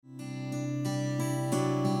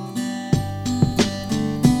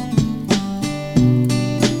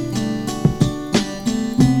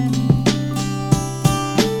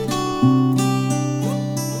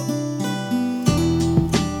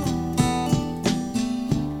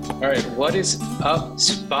All right, what is up,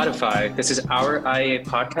 Spotify? This is our IAA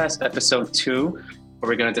podcast, episode 2, where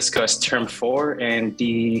we're going to discuss Term 4 and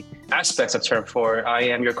the aspects of Term 4. I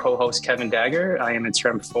am your co-host, Kevin Dagger. I am in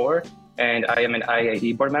Term 4, and I am an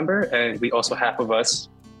IAE board member, and we also have with us.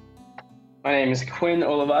 My name is Quen.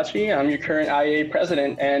 I'm your current IAA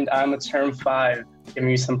president, and I'm a Term 5,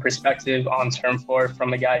 giving you some perspective on Term 4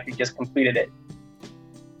 from a guy who just completed it.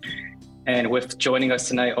 And with joining us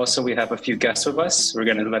tonight, also, we have a few guests with us. We're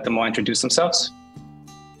going to let them all introduce themselves.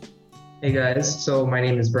 Hey guys, so my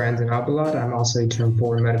name is Brandon Abelard. I'm also a Term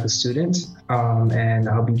 4 medical student, and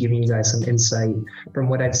I'll be giving you guys some insight from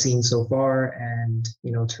what I've seen so far and,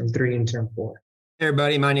 Term 3 and Term 4. Hey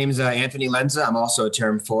everybody, my name is Anthony Lenza. I'm also a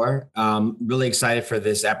Term 4. Really excited for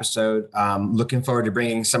this episode. Looking forward to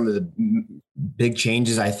bringing some of the big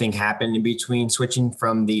changes I think happened in between switching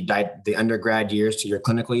from the undergrad years to your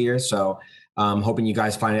clinical years. So hoping you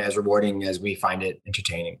guys find it as rewarding as we find it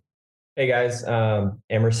entertaining. Hey guys,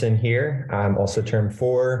 Emerson here. I'm also Term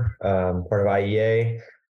 4, part of IEA,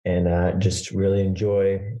 and just really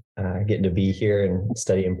enjoy getting to be here and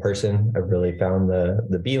study in person. I've really found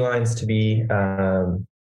the B lines to be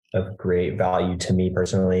of great value to me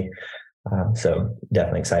personally. So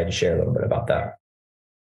definitely excited to share a little bit about that.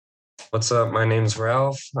 What's up? My name's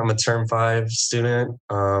Ralph. I'm a Term 5 student.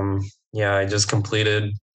 I just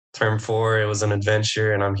completed Term 4. It was an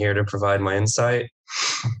adventure, and I'm here to provide my insight.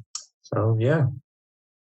 So, yeah.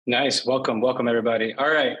 Nice. Welcome, everybody. All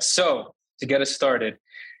right. So to get us started,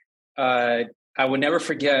 I would never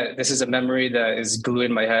forget, this is a memory that is glued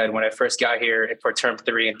in my head. When I first got here for Term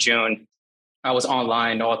 3 in June, I was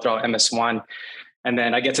online all throughout MS1. And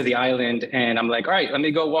then I get to the island and I'm like, all right, let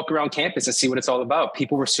me go walk around campus and see what it's all about.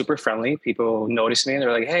 People were super friendly. People noticed me and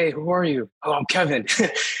they're like, hey, who are you? Oh, I'm Kevin.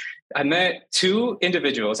 I met two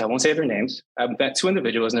individuals. I won't say their names. I met two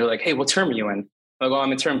individuals and they're like, hey, what term are you in? I go,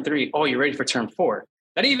 I'm in Term 3. Oh, you're ready for Term 4?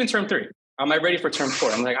 Not even Term 3. Am I ready for Term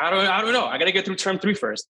 4? I'm like, I don't know. I got to get through Term 3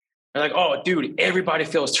 first. They're like, oh, dude, everybody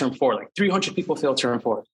fails Term 4. Like 300 people fail Term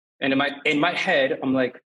 4. And in my head, I'm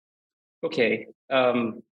like, okay,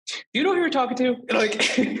 do you know who you're talking to?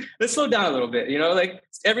 Like, let's slow down a little bit. Like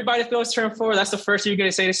everybody fails Term 4. That's the first thing you're going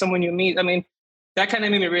to say to someone you meet. I mean, that kind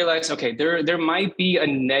of made me realize, okay, there might be a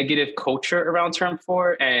negative culture around Term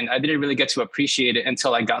 4, and I didn't really get to appreciate it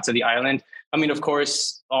until I got to the island. I mean, of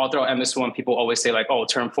course, all throughout MS1, people always say like, oh,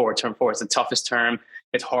 Term 4 is the toughest term.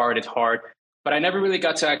 It's hard. But I never really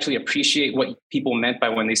got to actually appreciate what people meant by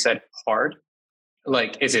when they said hard.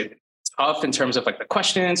 Like, is it tough in terms of like the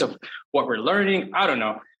questions of what we're learning? I don't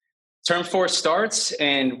know. Term 4 starts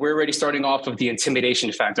and we're already starting off with the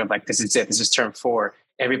intimidation factor of like, this is it. This is Term 4.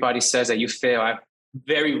 Everybody says that you fail. I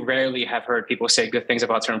very rarely have heard people say good things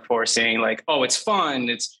about Term 4, saying like, oh, it's fun.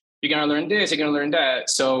 You're going to learn this, you're going to learn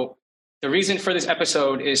that. So the reason for this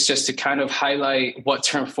episode is just to kind of highlight what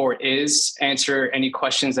Term 4 is, answer any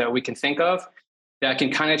questions that we can think of that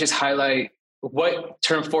can kind of just highlight what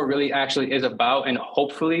Term 4 really actually is about. And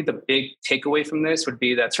hopefully the big takeaway from this would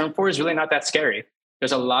be that Term 4 is really not that scary.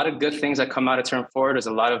 There's a lot of good things that come out of Term 4. There's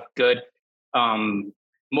a lot of good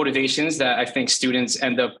motivations that I think students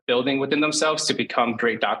end up building within themselves to become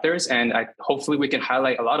great doctors. And hopefully we can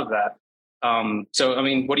highlight a lot of that. So, I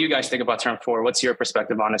mean, what do you guys think about Term 4? What's your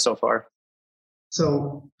perspective on it so far?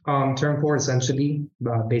 So Term 4 essentially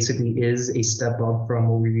basically is a step up from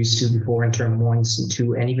what we used to before in Term 1,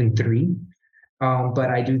 2, and even 3. But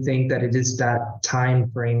I do think that it is that time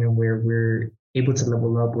frame and where we're able to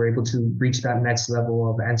level up, we're able to reach that next level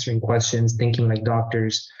of answering questions, thinking like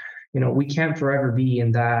doctors. We can't forever be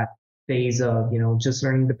in that phase of, just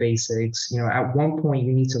learning the basics. At one point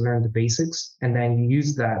you need to learn the basics and then you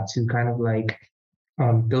use that to kind of like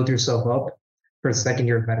build yourself up for the second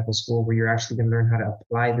year of medical school, where you're actually going to learn how to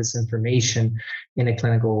apply this information in a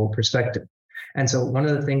clinical perspective. And so one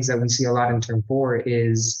of the things that we see a lot in Term 4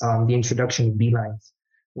 is the introduction of B lines,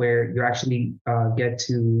 where you actually get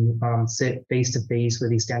to sit face to face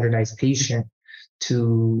with a standardized patient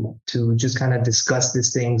to just kind of discuss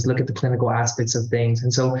these things, look at the clinical aspects of things.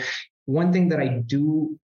 And so one thing that I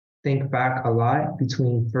do think back a lot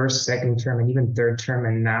between first, second term, and even third term,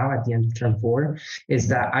 and now at the end of Term 4, is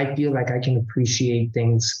that I feel like I can appreciate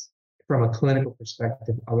things from a clinical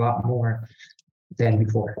perspective a lot more than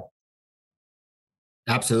before.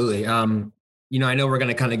 Absolutely. I know we're going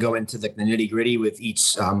to kind of go into the nitty gritty with each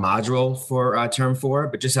module for Term 4,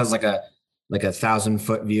 but just as like a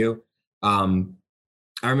 1,000-foot view.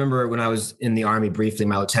 I remember when I was in the Army briefly,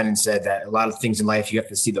 my lieutenant said that a lot of things in life, you have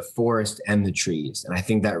to see the forest and the trees. And I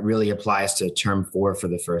think that really applies to Term 4 for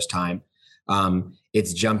the first time.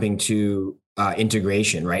 It's jumping to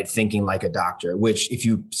integration, right? Thinking like a doctor, which if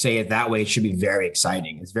you say it that way, it should be very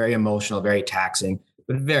exciting. It's very emotional, very taxing,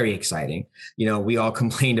 but very exciting. We all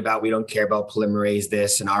complained about, we don't care about polymerase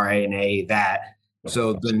this and RNA that.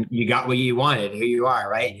 So then you got what you wanted. Here you are,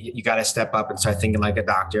 right? You got to step up and start thinking like a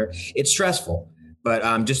doctor. It's stressful,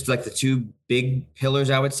 but just like the two big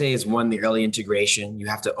pillars, I would say, is one, the early integration. You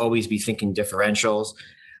have to always be thinking differentials.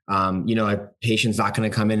 A patient's not going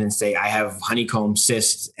to come in and say, I have honeycomb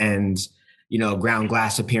cysts and, ground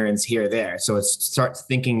glass appearance here or there. So it's start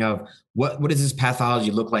thinking of what does this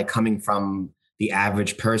pathology look like coming from the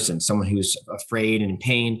average person, someone who's afraid and in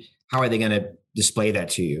pain. How are they going to display that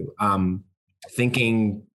to you?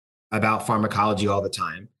 Thinking about pharmacology all the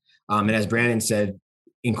time. And as Brandon said,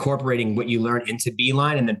 incorporating what you learn into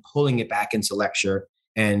Beeline and then pulling it back into lecture.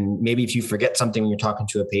 And maybe if you forget something when you're talking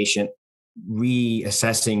to a patient,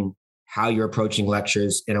 reassessing how you're approaching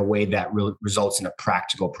lectures in a way that results in a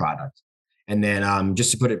practical product. And then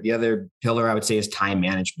just to put it, the other pillar I would say is time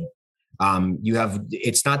management.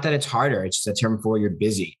 It's not that it's harder, it's just a term 4, you're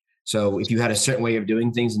busy. So if you had a certain way of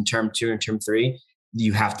doing things in term 2 and term 3,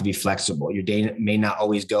 you have to be flexible. Your day may not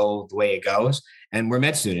always go the way it goes. And we're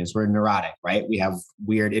med students, we're neurotic, right? We have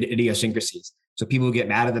weird idiosyncrasies. So people get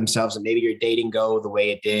mad at themselves and maybe your day didn't go the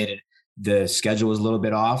way it did. And the schedule was a little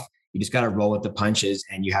bit off. You just got to roll with the punches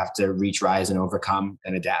and you have to reach, rise, and overcome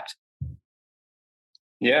and adapt.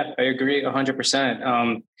 Yeah, I agree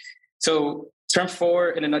 100%. So term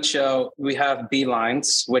 4, in a nutshell, we have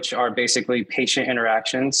B-lines, which are basically patient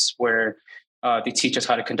interactions where they teach us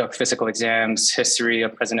how to conduct physical exams, history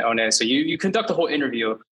of present illness. So you conduct the whole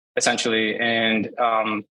interview essentially, and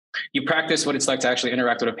you practice what it's like to actually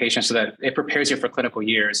interact with a patient so that it prepares you for clinical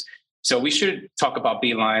years. So we should talk about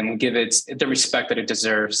B-line and give it the respect that it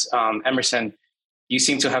deserves. Emerson, you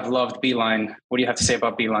seem to have loved B-line. What do you have to say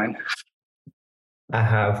about B-line? I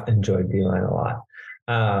have enjoyed Beeline a lot.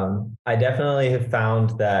 I definitely have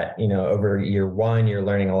found that, over year 1, you're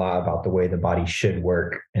learning a lot about the way the body should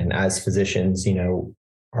work. And as physicians,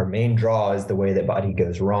 our main draw is the way the body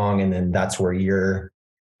goes wrong. And then that's where you're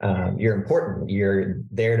important. You're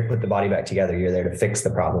there to put the body back together. You're there to fix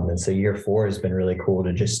the problem. And so year 4 has been really cool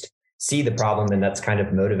to just see the problem. And that's kind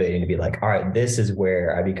of motivating to be like, all right, this is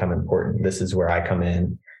where I become important. This is where I come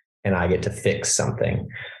in and I get to fix something.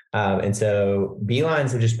 And so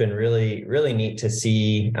B-lines have just been really, really neat to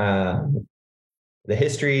see the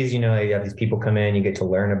histories. You have these people come in, you get to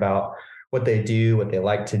learn about what they do, what they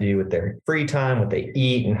like to do with their free time, what they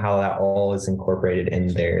eat, and how that all is incorporated in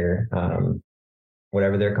their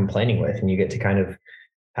whatever they're complaining with. And you get to kind of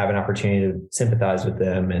have an opportunity to sympathize with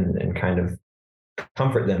them and kind of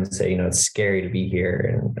comfort them and say, it's scary to be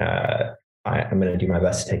here. And I'm going to do my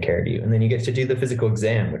best to take care of you. And then you get to do the physical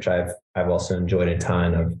exam, which I've also enjoyed a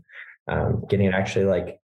ton of getting to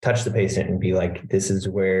actually touch the patient and be like, this is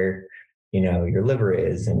where, your liver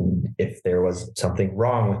is. And if there was something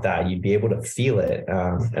wrong with that, you'd be able to feel it.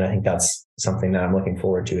 And I think that's something that I'm looking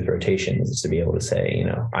forward to with rotations, is to be able to say,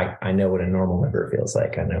 I know what a normal liver feels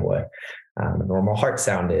like. I know what a normal heart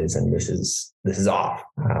sound is, and this is off.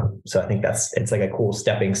 So I think it's like a cool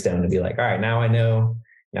stepping stone to be like, all right, now I know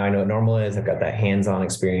what normal is. I've got that hands-on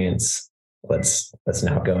experience. Let's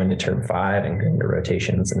now go into term 5 and go into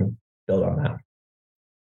rotations and build on that.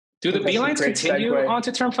 Do the B-lines continue on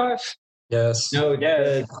to term 5? Yes. No,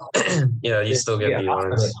 yeah. Yeah, you still get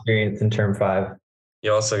B-lines. Experience in term 5.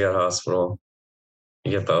 You also get hospital.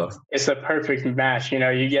 You get both. It's a perfect match.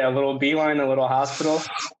 You get a little B-line, a little hospital.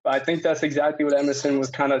 But I think that's exactly what Emerson was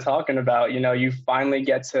kind of talking about. You finally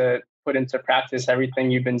get to put into practice everything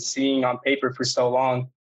you've been seeing on paper for so long.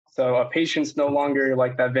 So a patient's no longer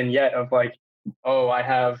like that vignette of like, oh,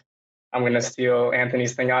 I'm going to steal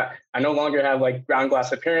Anthony's thing. I no longer have ground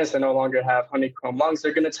glass appearance. I no longer have honeycomb lungs.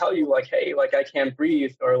 They're going to tell you hey, I can't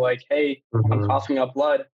breathe, or hey, I'm coughing up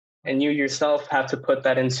blood. And you yourself have to put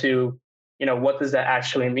that into, what does that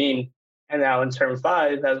actually mean? And now in term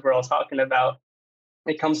 5, as we're all talking about,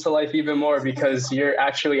 it comes to life even more because you're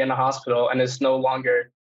actually in a hospital and it's no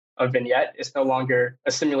longer a vignette. It's no longer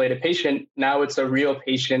a simulated patient. Now it's a real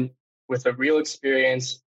patient with a real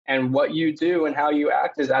experience, and what you do and how you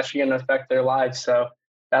act is actually going to affect their lives. So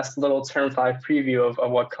that's the little term 5 preview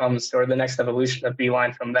of what comes, or the next evolution of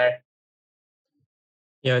B-line from there.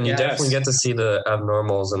 Yeah, and you definitely get to see the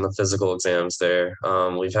abnormals in the physical exams there.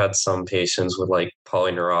 We've had some patients with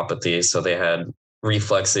polyneuropathy, so they had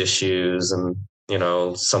reflex issues, and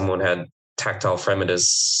someone had tactile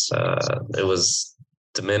fremitus. It was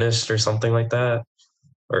diminished or something like that,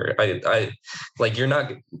 or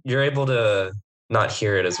you're able to not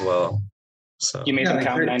hear it as well. So you made them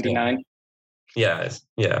count 99. Yeah.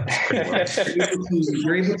 Pretty much.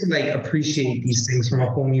 You're able to like appreciate these things from a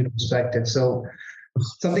whole new perspective. So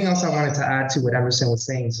something else I wanted to add to what Emerson was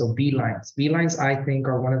saying. So B-lines. B-lines, I think,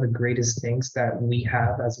 are one of the greatest things that we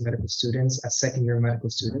have as medical students, as second year medical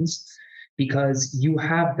students, because you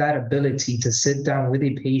have that ability to sit down with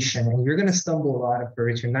a patient and you're going to stumble a lot at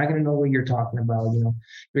first. You're not going to know what you're talking about.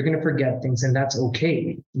 You're going to forget things, and that's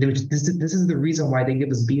okay. This is the reason why they give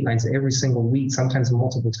us B-lines every single week, sometimes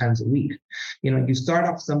multiple times a week. You start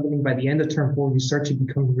off stumbling. By the end of term 4, you start to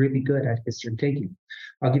become really good at history taking.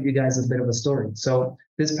 I'll give you guys a bit of a story. So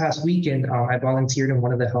this past weekend, I volunteered in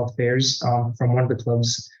one of the health fairs from one of the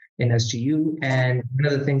clubs in SGU. And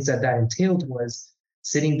one of the things that entailed was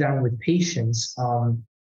sitting down with patients,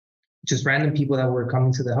 just random people that were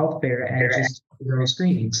coming to the health fair and just their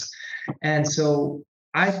screenings. And so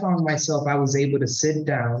I found myself, I was able to sit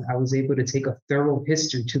down, I was able to take a thorough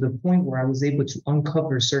history to the point where I was able to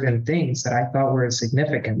uncover certain things that I thought were of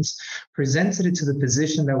significance, presented it to the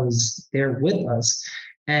physician that was there with us.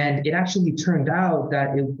 And it actually turned out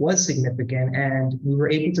that it was significant. And we were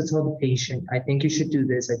able to tell the patient, I think you should do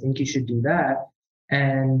this. I think you should do that.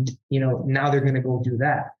 And, now they're going to go do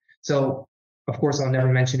that. So, of course, I'll never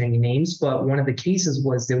mention any names, but one of the cases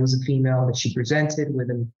was there was a female that she presented with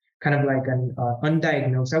an kind of like an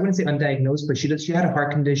undiagnosed, I wouldn't say undiagnosed, but she had a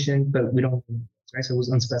heart condition, but we don't know, right? So it was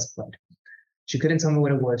unspecified. She couldn't tell me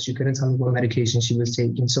what it was. She couldn't tell me what medication she was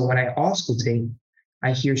taking. So when I auscultate,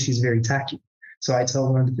 I hear she's very tacky. So I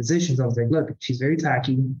tell one of the physicians, I was like, look, she's very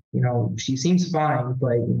tacky. She seems fine,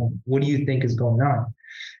 but what do you think is going on?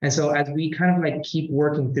 And so as we kind of like keep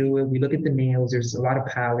working through it, we look at the nails, there's a lot of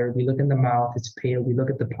pallor. We look in the mouth, it's pale. We look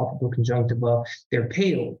at the palpebral conjunctiva, they're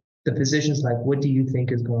pale. The physician's like, what do you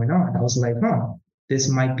think is going on? I was like, this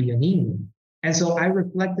might be anemia. And so I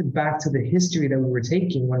reflected back to the history that we were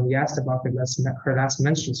taking when we asked about her last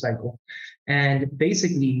menstrual cycle. And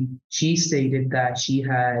basically, she stated that she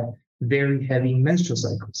had very heavy menstrual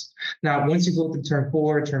cycles. Now, once you go through term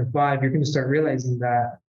 4, term 5, you're going to start realizing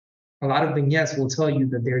that a lot of vignettes will tell you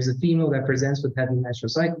that there's a female that presents with heavy menstrual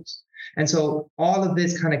cycles. And so all of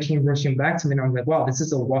this kind of came rushing back to me, and I'm like, wow, this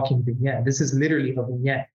is a walking vignette. This is literally a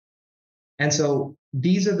vignette. And so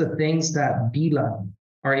these are the things that B-Line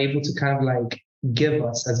are able to kind of like give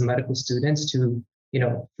us as medical students to,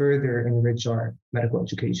 further enrich our medical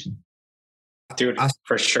education. Dude,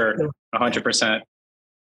 for sure, 100%.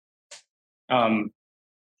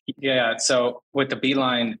 Yeah, so with the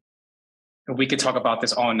B-Line, we could talk about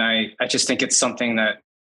this all night. I just think it's something that,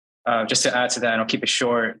 just to add to that, and I'll keep it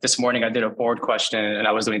short. This morning I did a board question and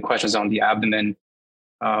I was doing questions on the abdomen,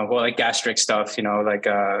 like gastric stuff, like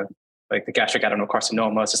the gastric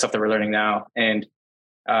adenocarcinomas, the stuff that we're learning now. And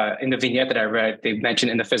in the vignette that I read, they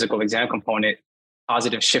mentioned in the physical exam component,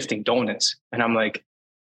 positive shifting donors. And I'm like,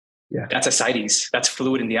 yeah, that's ascites. That's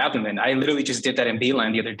fluid in the abdomen. I literally just did that in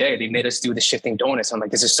B-Line the other day. They made us do the shifting donuts. I'm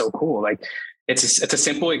like, this is so cool. Like it's a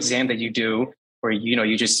simple exam that you do where, you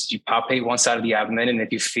palpate one side of the abdomen. And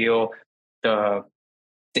if you feel the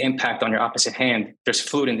impact on your opposite hand, there's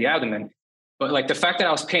fluid in the abdomen. But like the fact that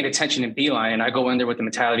I was paying attention in B-Line and I go in there with the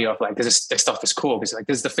mentality of like, this stuff is cool because like,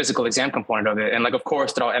 this is the physical exam component of it. And like, of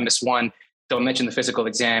course, throughout MS1, they'll mention the physical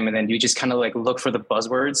exam and then you just kind of like look for the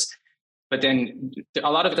buzzwords. But then a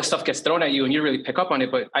lot of the stuff gets thrown at you and you really pick up on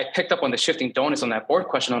it. But I picked up on the shifting donuts on that board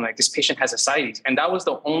question. I'm like, this patient has ascites. And that was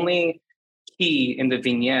the only key in the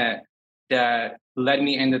vignette that led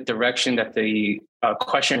me in the direction that the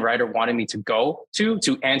question writer wanted me to go to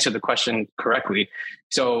answer the question correctly.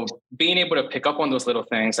 So being able to pick up on those little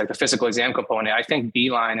things like the physical exam component, I think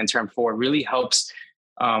B-Line in term 4 really helps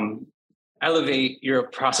elevate your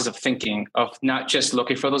process of thinking of not just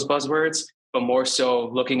looking for those buzzwords, but more so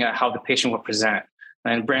looking at how the patient will present.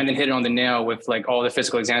 And Brandon hit it on the nail with like all the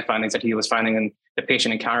physical exam findings that he was finding in the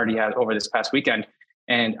patient encounter he had over this past weekend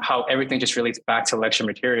and how everything just relates back to lecture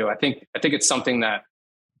material. I think it's something that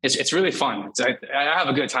it's really fun. I have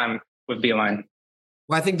a good time with B-Line.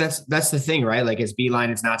 Well, I think that's the thing, right? Like as B-Line,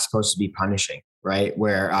 it's not supposed to be punishing, right?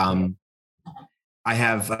 Where I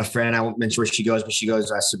have a friend, I won't mention where she goes, but she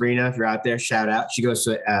goes, Sabrina, if you're out there, shout out. She goes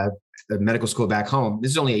to the medical school back home.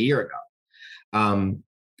 This is only a year ago.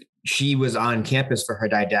 She was on campus for her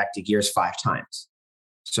didactic years 5 times.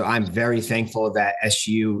 So I'm very thankful that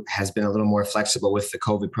SGU has been a little more flexible with the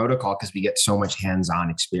COVID protocol because we get so much hands-on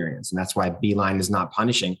experience. And that's why B-Line is not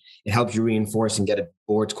punishing. It helps you reinforce and get a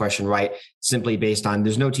board's question right simply based on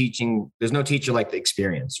there's no teacher like the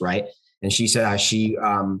experience, right? And she said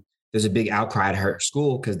there's a big outcry at her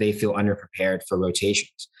school because they feel underprepared for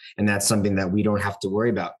rotations. And that's something that we don't have to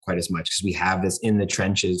worry about quite as much because we have this in the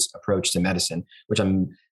trenches approach to medicine, which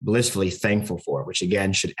I'm blissfully thankful for, which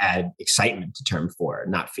again should add excitement to term 4,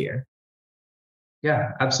 not fear.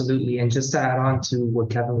 Yeah, absolutely. And just to add on to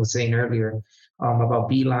what Kevin was saying earlier about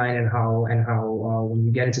Beeline and how when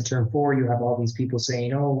you get into term 4, you have all these people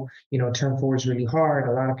saying, oh, term 4 is really hard.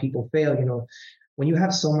 A lot of people fail. When you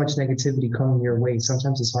have so much negativity coming your way,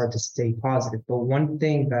 sometimes it's hard to stay positive. But one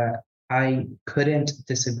thing that I couldn't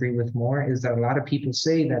disagree with more is that a lot of people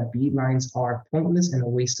say that Beelines are pointless and a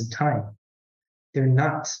waste of time. They're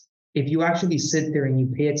not. If you actually sit there and you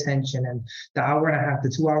pay attention, and the hour and a half, the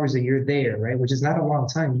 2 hours that you're there, right, which is not a long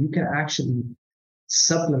time, you can actually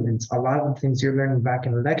supplement a lot of the things you're learning back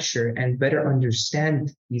in lecture and better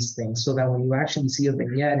understand these things, so that when you actually see a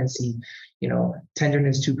vignette and see,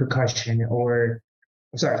 tenderness to percussion,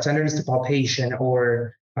 tenderness to palpation,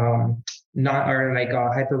 or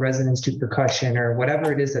hyperresonance to percussion, or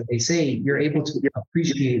whatever it is that they say, you're able to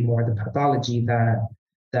appreciate more the pathology that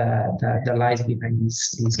lies behind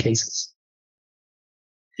these cases.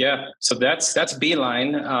 Yeah, so that's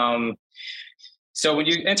Beeline. So when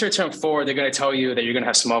you enter term 4, they're going to tell you that you're going to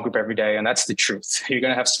have small group every day, and that's the truth. You're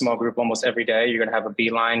going to have small group almost every day. You're going to have a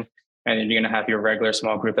Beeline, and then you're going to have your regular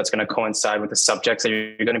small group that's going to coincide with the subjects that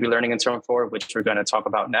you're going to be learning in term 4, which we're going to talk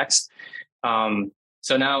about next.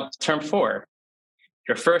 So now term 4,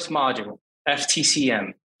 your first module,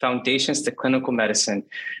 FTCM, Foundations to Clinical Medicine,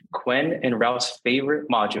 Quen and Ralph's favorite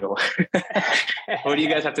module. What do you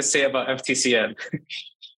guys have to say about FTCM?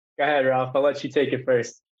 Go ahead, Ralph. I'll let you take it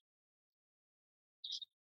first.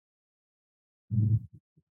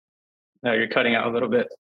 No, you're cutting out a little bit.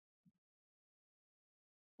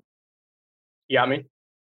 You got me?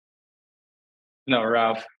 No,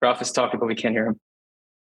 Ralph. Ralph is talking, but we can't hear him.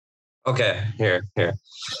 Okay, here.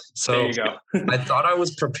 So there you go. I thought I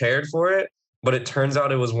was prepared for it, but it turns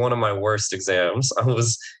out it was one of my worst exams. I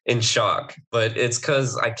was in shock, but it's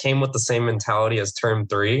because I came with the same mentality as term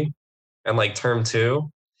 3 and like term 2.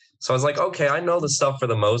 So I was like, okay, I know the stuff for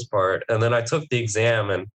the most part. And then I took the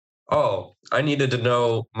exam and, I needed to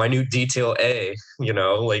know minute detail A,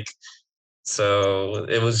 so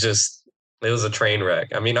it was a train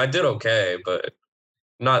wreck. I mean, I did okay, but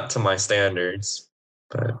not to my standards.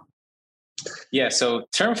 But yeah, so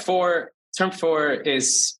term 4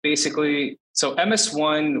 is basically, so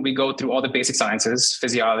MS1, we go through all the basic sciences,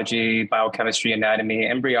 physiology, biochemistry, anatomy,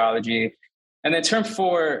 embryology. And then term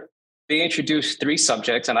 4, they introduce 3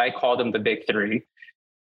 subjects, and I call them the big 3: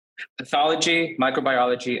 pathology,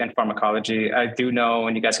 microbiology, and pharmacology. I do know,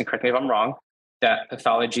 and you guys can correct me if I'm wrong, that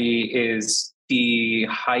pathology is the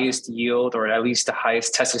highest yield, or at least the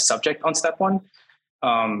highest tested subject on step 1.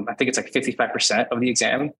 I think it's like 55% of the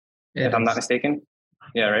exam, if I'm not mistaken.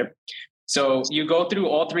 Yeah, right. So you go through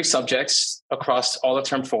all 3 subjects across all of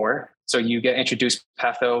term 4. So you get introduced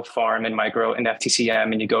patho, pharm, and micro, and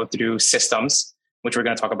FTCM, and you go through systems, which we're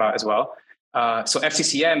going to talk about as well. So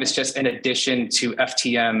FTCM is just an addition to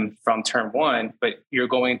FTM from term 1, but you're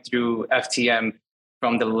going through FTM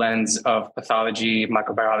from the lens of pathology,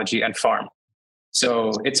 microbiology, and pharm.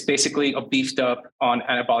 So it's basically a beefed up on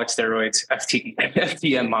anabolic steroids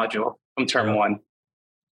FTM module from term 1.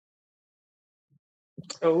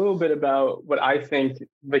 A little bit about what I think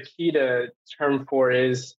the key to term 4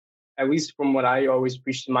 is, at least from what I always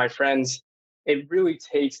preach to my friends, it really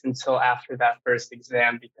takes until after that first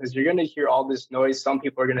exam, because you're going to hear all this noise. Some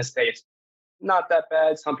people are going to say it's not that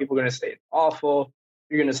bad. Some people are going to say it's awful.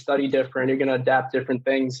 You're going to study different. You're going to adapt different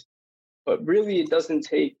things. But really, it doesn't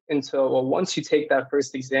take until, once you take that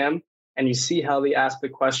first exam and you see how they ask the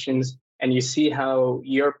questions and you see how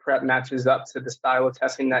your prep matches up to the style of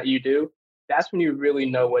testing that you do, that's when you really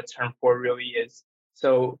know what term 4 really is.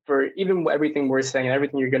 So for even everything we're saying and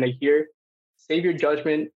everything you're going to hear, save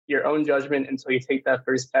your own judgment until you take that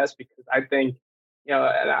first test, because I think,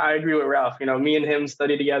 and I agree with Ralph, me and him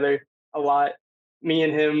study together a lot. Me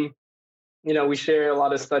and him, we share a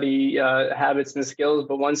lot of study habits and skills,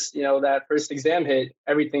 but once, that first exam hit,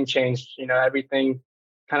 everything changed. Everything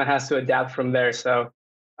kind of has to adapt from there. So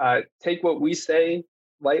take what we say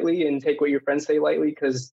lightly and take what your friends say lightly,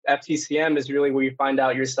 because FTCM is really where you find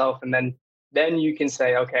out yourself. And then you can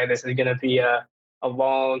say, okay, this is going to be a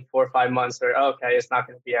long 4 or 5 months, or okay, it's not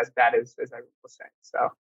going to be as bad as I was saying.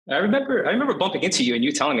 So I remember bumping into you and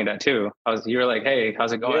you telling me that too. You were like, hey,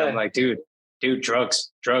 how's it going? Yeah. I'm like, dude,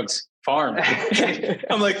 drugs, farm.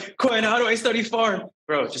 I'm like, Quen, how do I study farm?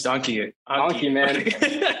 Bro, just Anki it. Anki, man.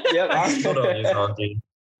 Anki.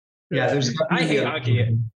 Yeah, I hate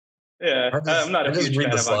Anki. Yeah, I'm not a huge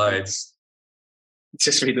fan of slides.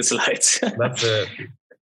 Just read the slides. That's it.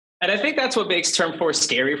 And I think that's what makes term 4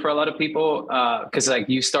 scary for a lot of people. Because like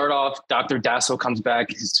you start off, Dr. Dassel comes back.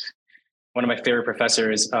 one of my favorite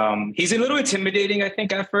professors. He's a little intimidating, I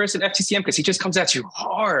think, at first at FTCM because he just comes at you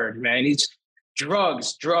hard, man. He's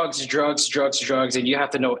drugs, and you have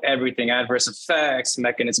to know everything: adverse effects,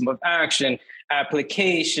 mechanism of action,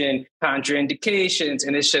 application, contraindications.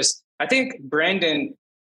 And it's just, I think, Brandon,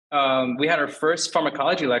 we had our first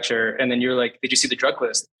pharmacology lecture, and then you're like, did you see the drug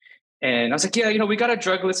list? And I was like, yeah, we got a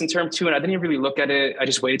drug list in term 2, and I didn't even really look at it. I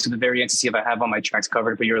just waited to the very end to see if I have all my tracks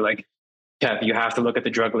covered. But you're like, Kev, you have to look at the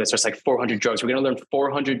drug list. There's like 400 drugs. We're going to learn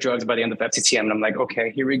 400 drugs by the end of FTTM. And I'm like, okay,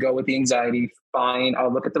 here we go with the anxiety. Fine.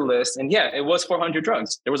 I'll look at the list. And yeah, it was 400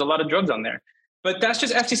 drugs. There was a lot of drugs on there, but that's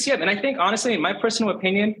just FTCM. And I think, honestly, in my personal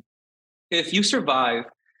opinion, if you survive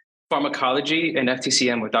pharmacology and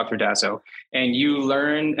FTCM with Dr. Dasso, and you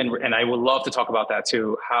learn, and I would love to talk about that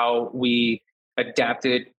too, how we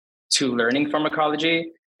adapted to learning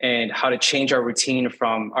pharmacology and how to change our routine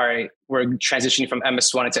from, all right, we're transitioning from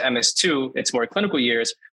MS1 into MS2. It's more clinical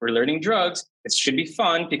years. We're learning drugs. It should be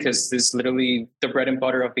fun because this is literally the bread and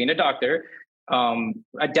butter of being a doctor.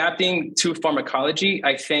 Adapting to pharmacology,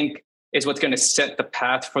 I think, is what's going to set the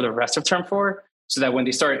path for the rest of term 4, so that when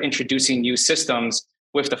they start introducing new systems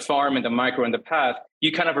with the pharm and the micro and the path,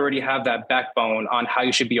 you kind of already have that backbone on how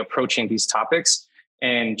you should be approaching these topics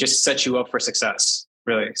and just set you up for success,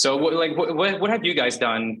 really. So what have you guys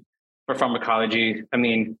done for pharmacology? I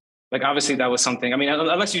mean, like, obviously that was something, I mean,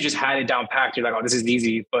 unless you just had it down packed, you're like, oh, this is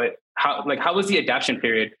easy. But how was the adaptation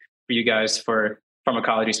period for you guys for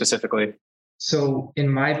pharmacology specifically? So in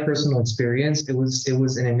my personal experience, it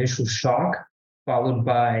was an initial shock followed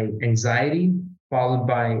by anxiety, followed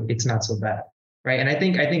by it's not so bad. Right. And I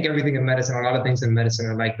think everything in medicine, a lot of things in medicine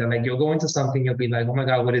are like that. Like, you'll go into something, you'll be like, oh my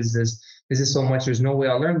God, what is this? This is so much. There's no way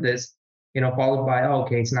I'll learn this, followed by, oh,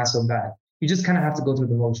 okay, it's not so bad. You just kind of have to go through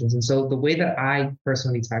the motions. And so the way that I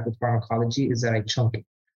personally tackle pharmacology is that I chunk it,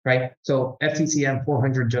 right? So FTCM,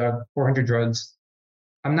 400 drugs.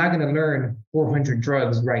 I'm not going to learn 400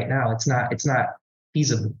 drugs right now. It's not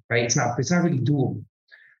feasible, right? It's not really doable.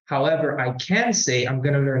 However, I can say I'm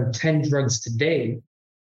going to learn 10 drugs today,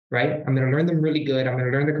 right? I'm going to learn them really good. I'm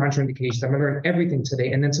going to learn the contraindications. I'm going to learn everything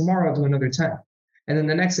today. And then tomorrow I'll do another 10. And then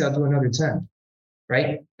the next day I'll do another 10,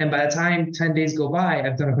 right? And by the time 10 days go by,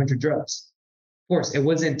 I've done 100 drugs. Of course, it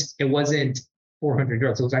wasn't 400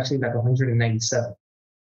 drugs. It was actually like 197,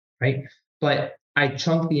 right? But I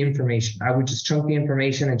chunked the information. I would just chunk the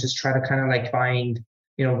information and just try to kind of like find,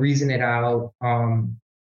 reason it out.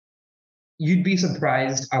 You'd be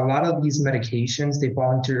surprised. A lot of these medications, they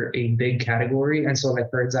fall into a big category. And so, like,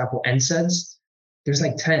 for example, NSAIDs, there's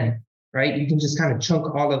like 10, right? You can just kind of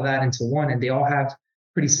chunk all of that into one, and they all have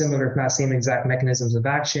pretty similar, if not same exact mechanisms of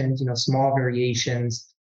action, small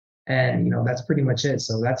variations. And, that's pretty much it.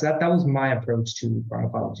 So that was my approach to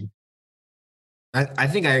pharmacology. I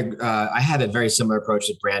think I had a very similar approach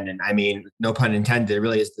to Brandon. I mean, no pun intended, it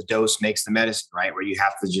really is the dose makes the medicine, right? Where you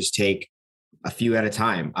have to just take a few at a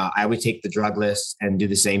time. I would take the drug list and do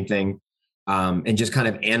the same thing, and just kind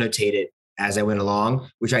of annotate it as I went along,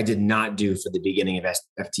 which I did not do for the beginning of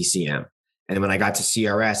FTCM. And when I got to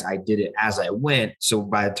CRS, I did it as I went. So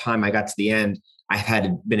by the time I got to the end, I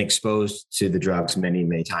had been exposed to the drugs many,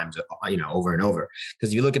 many times, over and over.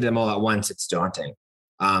 Because if you look at them all at once, it's daunting.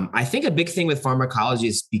 I think a big thing with pharmacology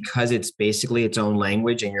is because it's basically its own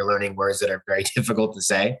language and you're learning words that are very difficult to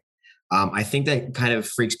say. I think that kind of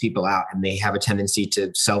freaks people out, and they have a tendency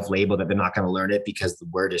to self-label that they're not going to learn it because the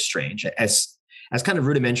word is strange. As kind of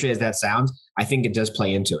rudimentary as that sounds, I think it does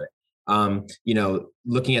play into it.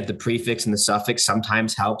 Looking at the prefix and the suffix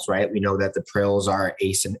sometimes helps, right? We know that the prils are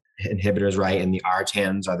ACE inhibitors, right? And the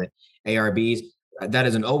RTANs are the ARBs. That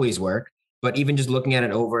doesn't always work. But even just looking at it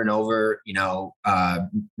over and over,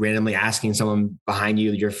 randomly asking someone behind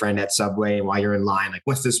you, your friend at Subway, and while you're in line, like,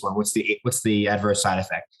 what's this one? What's the adverse side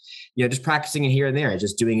effect? Just practicing it here and there,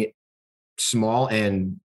 just doing it small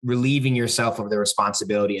and relieving yourself of the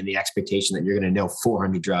responsibility and the expectation that you're going to know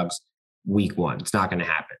 400 drugs week 1. It's not going to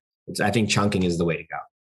happen. I think chunking is the way to go.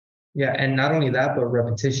 Yeah. And not only that, but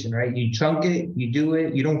repetition, right? You chunk it, you do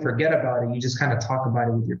it, you don't forget about it. You just kind of talk about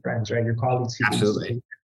it with your friends, right? Your colleagues. Absolutely.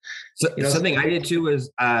 So, something I did too was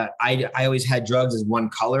I always had drugs as one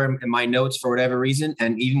color in my notes for whatever reason.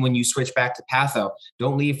 And even when you switch back to patho,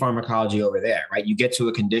 don't leave pharmacology over there, right? You get to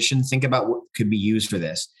a condition, think about what could be used for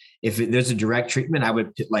this. If there's a direct treatment, I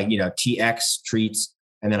would put TX treats,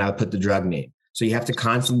 and then I would put the drug name. So you have to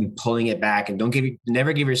constantly be pulling it back, and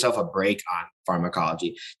never give yourself a break on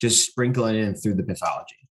pharmacology. Just sprinkle it in through the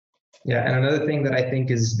pathology. Yeah. And another thing that I think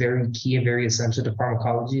is very key and very essential to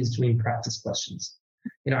pharmacology is doing practice questions.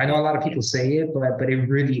 I know a lot of people say it, but it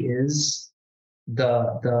really is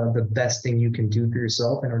the best thing you can do for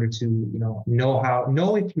yourself in order to,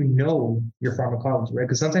 know if you know your pharmacology, right?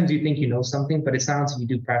 Because sometimes you think you know something, but it's not until you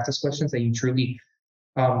do practice questions that you truly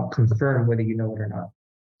confirm whether you know it or not.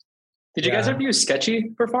 Did you guys ever use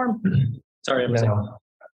Sketchy for farm? Sorry, Emerson. No.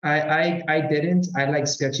 I didn't. I like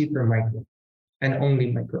Sketchy for micro and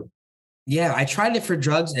only micro. Yeah, I tried it for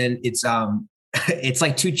drugs, and it's it's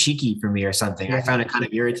like too cheeky for me or something. I found it kind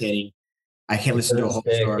of irritating. I can't listen to a whole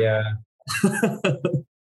story. Yeah.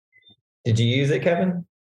 Did you use it, Kevin?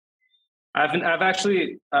 I've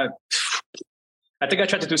actually, I think I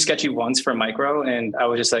tried to do Sketchy once for micro, and I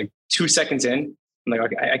was just like 2 seconds in. I'm like,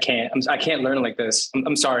 okay, I can't learn like this.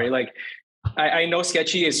 I'm sorry. Like, I know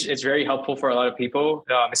Sketchy is very helpful for a lot of people,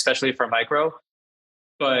 especially for micro.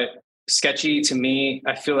 But Sketchy, to me,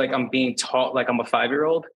 I feel like I'm being taught like I'm a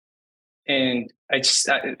 5-year-old, and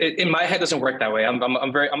in my head doesn't work that way. I'm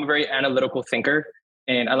a very analytical thinker,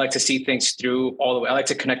 and I like to see things through all the way. I like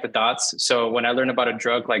to connect the dots. So when I learn about a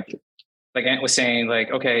drug, like Ant was saying,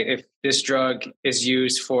 like, okay, if this drug is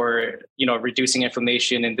used for, reducing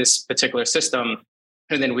inflammation in this particular system,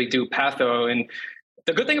 and then we do patho. And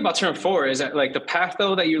the good thing about term 4 is that like the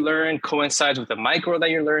patho that you learn coincides with the micro that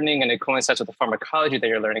you're learning, and it coincides with the pharmacology that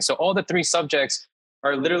you're learning. So all the 3 subjects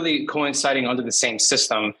are literally coinciding under the same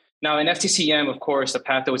system. Now in FTCM, of course, the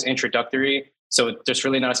patho is introductory. So there's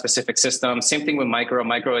really not a specific system. Same thing with micro.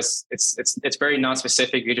 Micro is it's very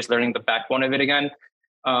non-specific. You're just learning the backbone of it again.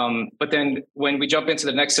 But then when we jump into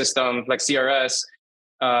the next system, like CRS,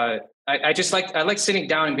 I like sitting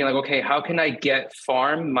down and being like, okay, how can I get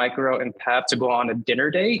Farm, Micro, and PAP to go on a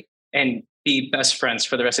dinner date and be best friends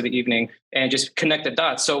for the rest of the evening and just connect the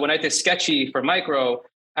dots? So when I did Sketchy for Micro,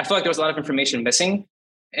 I felt like there was a lot of information missing.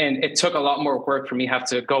 And it took a lot more work for me to have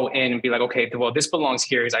to go in and be like, okay, well, this belongs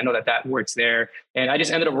here because I know that works there. And I just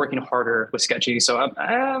ended up working harder with Sketchy. So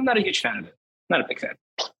I'm not a huge fan of it. Not a big fan.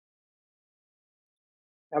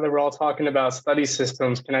 Now that we're all talking about study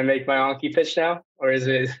systems, can I make my Anki pitch now? Or is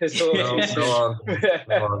it still No,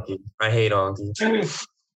 Anki. I hate Anki.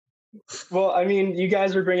 Well, I mean, you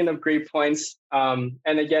guys are bringing up great points. And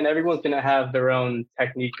again, everyone's going to have their own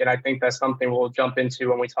technique. And I think that's something we'll jump into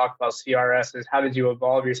when we talk about CRS is how did you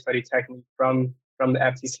evolve your study technique from the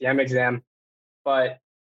FTCM exam? But,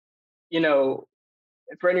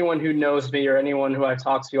 for anyone who knows me or anyone who I've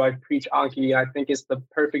talked to, I preach Anki. I think it's the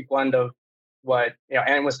perfect blend of what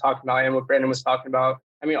Ant was talking about and what Brandon was talking about.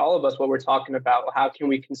 I mean, all of us, what we're talking about, how can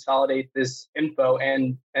we consolidate this info?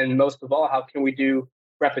 And most of all, how can we do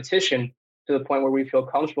repetition to the point where we feel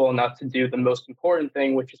comfortable enough to do the most important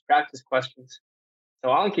thing, which is practice questions.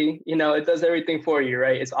 So Anki, it does everything for you,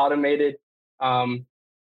 right? It's automated.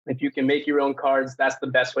 If you can make your own cards, that's the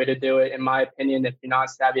best way to do it. In my opinion, if you're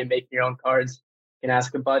not savvy at making your own cards, you can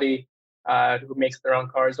ask a buddy who makes their own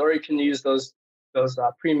cards, or you can use those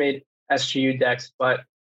pre-made SGU decks. But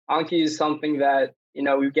Anki is something that,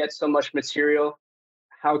 we get so much material.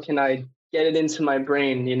 How can I get it into my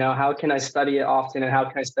brain? How can I study it often and how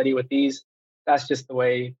can I study with ease? That's just the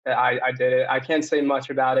way that I did it. I can't say much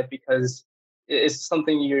about it because it's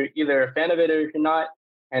something you're either a fan of it or you're not.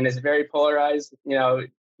 And it's very polarized.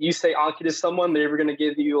 You say Anki to someone, they're going to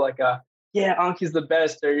give you like Anki's the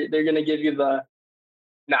best. Or they're going to give you the,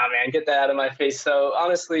 nah, man, get that out of my face. So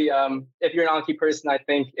honestly, if you're an Anki person, I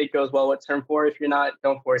think it goes well with term 4. If you're not,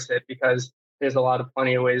 don't force it because there's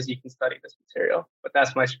plenty of ways you can study this material. But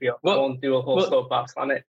that's my spiel. I won't do a whole soapbox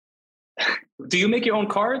on it. Do you make your own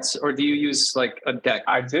cards or do you use like a deck?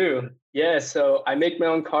 I do. Yeah. So I make my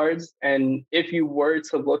own cards. And if you were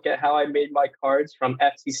to look at how I made my cards from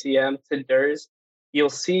FTCM to DERS, you'll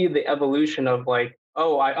see the evolution of like,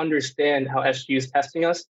 oh, I understand how SGU is testing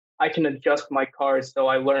us. I can adjust my cards so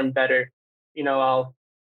I learn better. I'll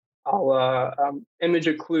image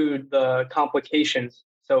occlude the complications.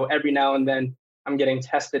 So every now and then I'm getting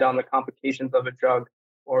tested on the complications of a drug,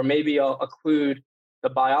 or maybe I'll occlude the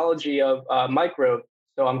biology of a microbe.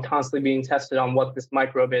 So I'm constantly being tested on what this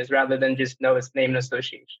microbe is rather than just know its name and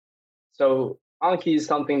association. So Anki is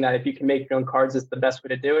something that if you can make your own cards, it's the best way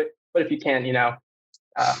to do it. But if you can't,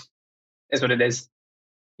 is what it is.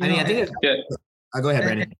 I think it's good. I'll go ahead,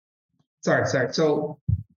 Brandon. Sorry. So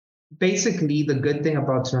basically, the good thing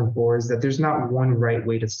about term 4 is that there's not one right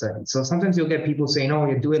way to study. So sometimes you'll get people saying, oh,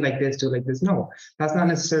 you do it like this, do it like this. No, that's not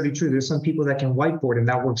necessarily true. There's some people that can whiteboard and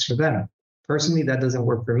that works for them. Personally, that doesn't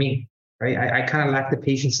work for me, right? I kind of lack the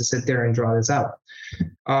patience to sit there and draw this out.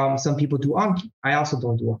 Some people do Anki. I also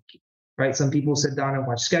don't do Anki, right? Some people sit down and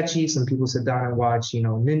watch Sketchy. Some people sit down and watch,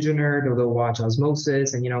 Ninja Nerd, or they'll watch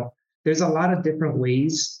Osmosis. And, there's a lot of different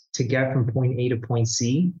ways to get from point A to point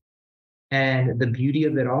C. And the beauty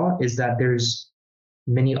of it all is that there's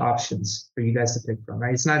many options for you guys to pick from,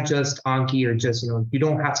 right? It's not just Anki or just, you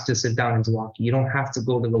don't have to just sit down and do Anki. You don't have to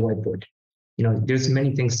go to the whiteboard. There's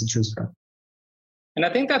many things to choose from. And I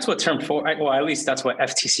think that's what term 4, well, at least that's what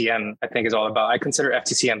FTCM I think is all about. I consider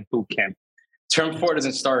FTCM boot camp. Term 4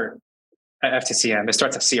 doesn't start at FTCM. It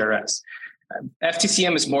starts at CRS.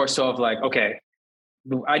 FTCM is more so of like, okay,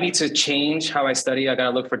 I need to change how I study. I got to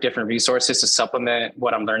look for different resources to supplement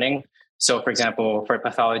what I'm learning. So for example, for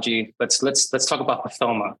pathology, let's talk about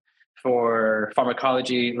pathoma. For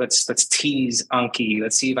pharmacology, let's tease Anki.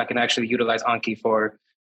 Let's see if I can actually utilize Anki for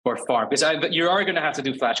pharm. But you are going to have to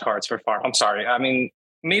do flashcards for pharm. I'm sorry. I mean,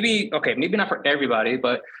 maybe not for everybody,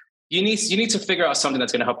 but you need to figure out something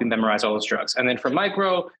that's going to help you memorize all those drugs. And then for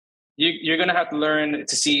micro, you're going to have to learn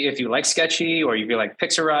to see if you like Sketchy or if you like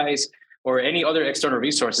Pixarize or any other external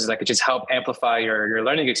resources that could just help amplify your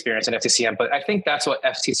learning experience in FTCM. But I think that's what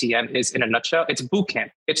FTCM is in a nutshell. It's boot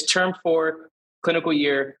camp. It's term 4 clinical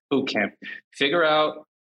year boot camp. Figure out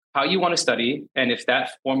how you want to study and if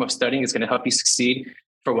that form of studying is going to help you succeed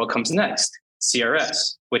for what comes next.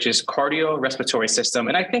 CRS, which is cardiorespiratory system.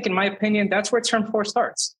 And I think, in my opinion, that's where term 4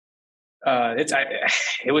 starts. The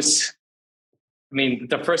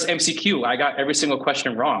first MCQ, I got every single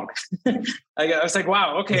question wrong. I was like,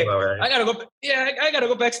 wow, okay, right. I gotta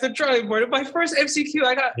go back to the drawing board. My first MCQ,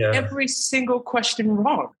 I got every single question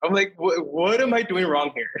wrong. I'm like, what am I doing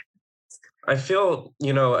wrong here? I feel,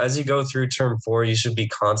 as you go through term 4, you should be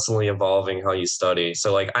constantly evolving how you study.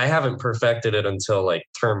 So like, I haven't perfected it until like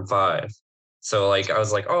term 5. So like, I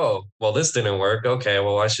was like, oh, well, this didn't work. Okay,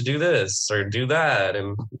 well, I should do this or do that.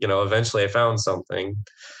 And, eventually I found something.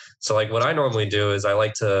 So like what I normally do is I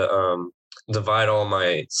like to divide all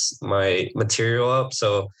my material up.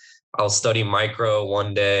 So I'll study micro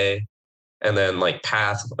one day and then like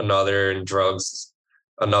path another and drugs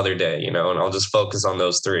another day, and I'll just focus on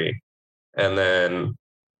those 3. And then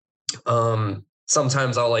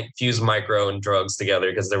sometimes I'll like fuse micro and drugs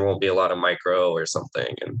together because there won't be a lot of micro or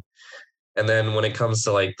something. And then when it comes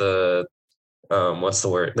to like the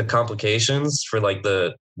the complications for like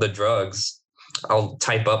the drugs, I'll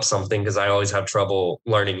type up something because I always have trouble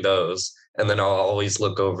learning those. And then I'll always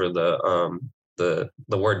look over the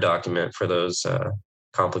Word document for those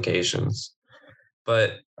complications.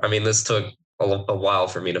 But I mean, this took a while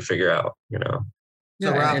for me to figure out,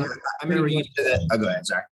 So Ralph, I remember you did that. Oh, go ahead,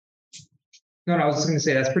 sorry. No, I was just going to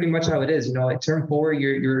say that's pretty much how it is. At term 4,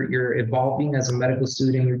 you're evolving as a medical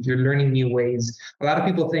student. You're learning new ways. A lot of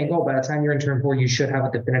people think, oh, by the time you're in term 4, you should have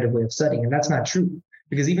a definitive way of studying, and that's not true.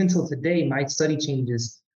 Because even till today, my study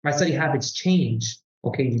habits change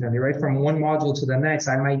occasionally, right? From one module to the next,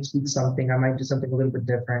 I might tweak something. I might do something a little bit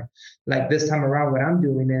different. Like this time around, what I'm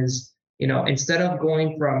doing is, instead of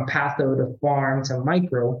going from patho to pharm to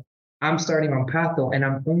micro, I'm starting on patho and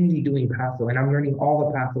I'm only doing patho and I'm learning all the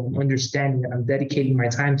patho and understanding it. I'm dedicating my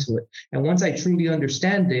time to it. And once I truly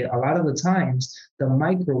understand it, a lot of the times the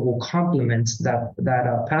micro will complement that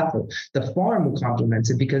patho. The pharm will complement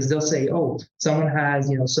it because they'll say, oh, someone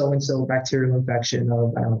has, so-and-so bacterial infection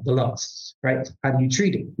of the lungs, right? How do you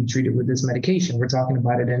treat it? You treat it with this medication. We're talking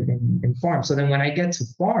about it in pharm. So then when I get to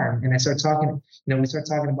pharm and I start talking, we start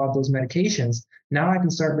talking about those medications, now I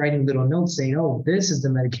can start writing little notes saying, oh, this is the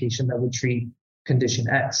medication that would treat condition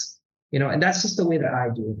X, and that's just the way that I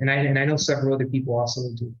do it. And I know several other people also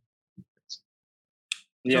do.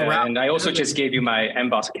 Yeah, so, and I also just gave you my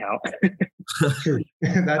MBOS account. True.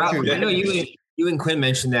 That's true. I know you and Quen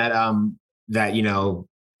mentioned that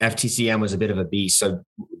FTCM was a bit of a beast. So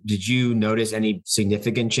did you notice any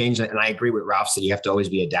significant change? And I agree with Ralph that you have to always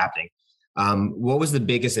be adapting. What was the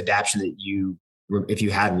biggest adaptation that if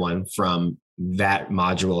you had one, from that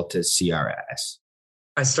module to CRS?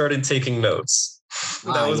 I started taking notes.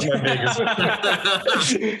 That was my biggest.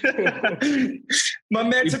 My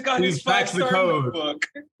man took out his 5-star notebook.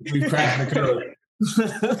 We cracked the code.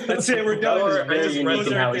 That's it. We're done. Very unique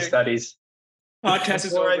in how he studies. Podcast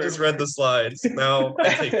is over. I just read the slides. Now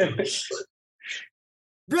I take notes.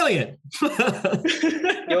 Brilliant.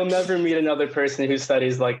 You'll never meet another person who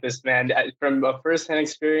studies like this, man. From a first-hand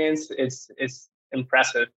experience, it's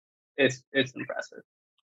impressive. It's impressive.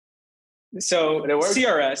 So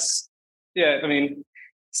CRS,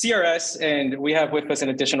 CRS, and we have with us an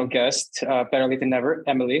additional guest, better late than never,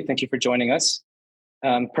 Emily. Thank you for joining us.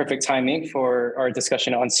 Perfect timing for our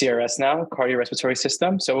discussion on CRS now, cardiorespiratory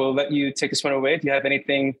system. So we'll let you take this one away. Do you have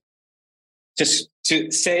anything just to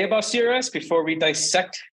say about CRS before we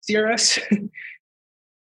dissect CRS?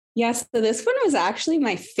 Yes, so this one was actually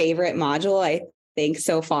my favorite module, I think,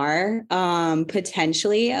 so far,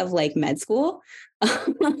 potentially of like med school.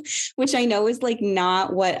 which I know is like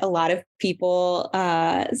not what a lot of people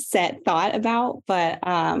thought about, but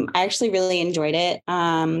I actually really enjoyed it.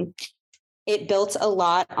 It built a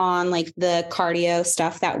lot on like the cardio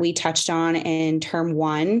stuff that we touched on in term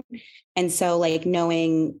 1. And so like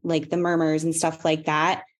knowing like the murmurs and stuff like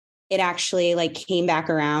that, it actually like came back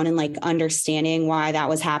around, and like understanding why that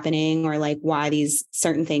was happening, or like why these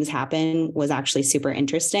certain things happen, was actually super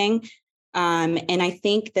interesting. And I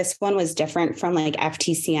think this one was different from like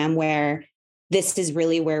FTCM, where this is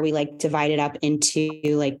really where we like divide it up into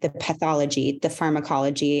like the pathology, the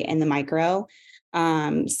pharmacology, and the micro.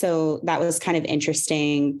 So that was kind of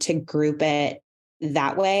interesting to group it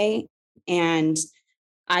that way. And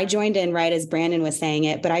I joined in right as Brandon was saying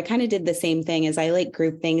it, but I kind of did the same thing, as I like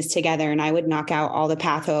group things together, and I would knock out all the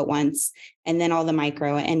patho at once and then all the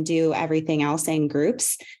micro, and do everything else in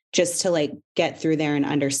groups, just to like get through there and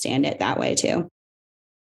understand it that way too.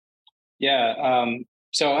 Yeah.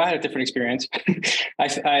 So I had a different experience.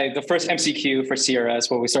 The first MCQ for CRS,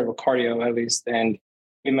 well, we started with cardio at least, and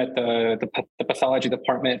we met the pathology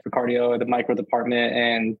department for cardio, the micro department,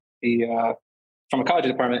 and the pharmacology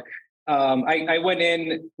department. I went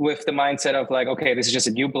in with the mindset of like, okay, this is just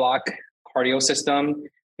a new block cardio system.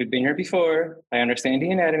 We've been here before. I understand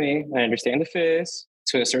the anatomy. I understand the phys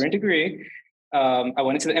to a certain degree. I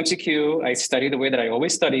went into the MCQ. I studied the way that I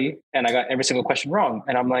always study, and I got every single question wrong.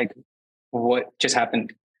 And I'm like, what just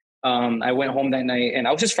happened? I went home that night and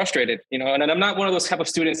I was just frustrated, and I'm not one of those type of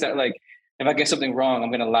students that like, if I get something wrong, I'm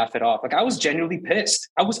going to laugh it off. Like, I was genuinely pissed.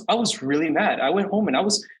 I was really mad. I went home and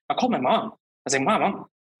I called my mom. I was like, Mom,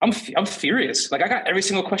 I'm furious. Like, I got every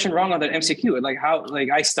single question wrong on that MCQ. And like how, like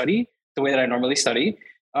I study the way that I normally study.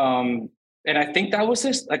 And I think that was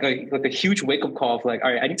just like a huge wake up call of like,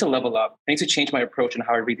 all right, I need to level up. I need to change my approach and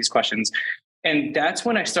how I read these questions. And that's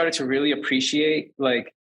when I started to really appreciate,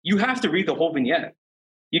 like, you have to read the whole vignette.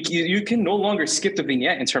 You can no longer skip the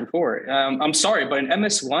vignette in term 4. I'm sorry, but in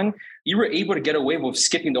MS1, you were able to get away with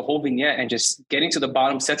skipping the whole vignette and just getting to the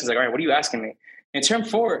bottom sentence. Like, all right, what are you asking me? In term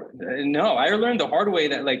 4, no, I learned the hard way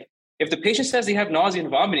that like, if the patient says they have nausea and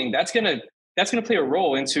vomiting, that's gonna play a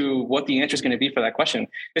role into what the answer is going to be for that question,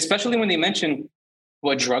 especially when they mention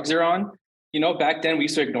what drugs they're on. Back then we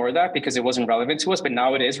used to ignore that because it wasn't relevant to us, but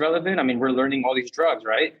now it is relevant. I mean, we're learning all these drugs,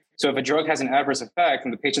 right? So if a drug has an adverse effect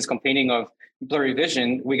and the patient's complaining of blurry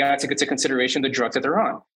vision, we got to take into consideration the drugs that they're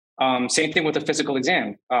on. Same thing with the physical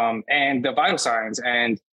exam and the vital signs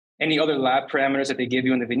and any other lab parameters that they give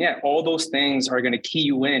you in the vignette. All those things are going to key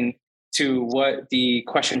you in to what the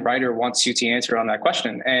question writer wants you to answer on that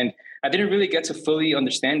question. And I didn't really get to fully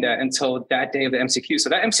understand that until that day of the MCQ. So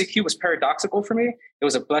that MCQ was paradoxical for me. It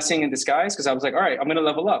was a blessing in disguise because I was like, all right, I'm going to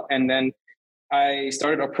level up. And then I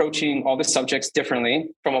started approaching all the subjects differently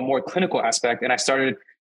from a more clinical aspect. And I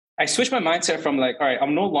switched my mindset from like, all right,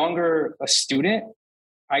 I'm no longer a student.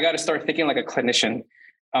 I got to start thinking like a clinician.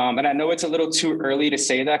 And I know it's a little too early to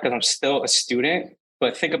say that because I'm still a student,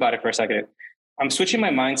 but think about it for a second. I'm switching my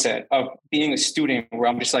mindset of being a student where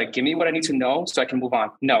I'm just like, give me what I need to know so I can move on.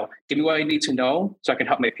 No, give me what I need to know so I can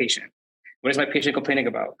help my patient. What is my patient complaining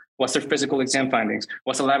about? What's their physical exam findings?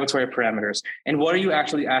 What's the laboratory parameters? And what are you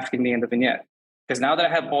actually asking me in the vignette? Because now that I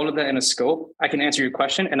have all of that in a scope, I can answer your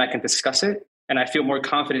question and I can discuss it. And I feel more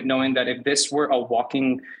confident knowing that if this were a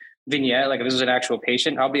walking vignette, like if this was an actual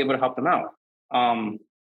patient, I'll be able to help them out.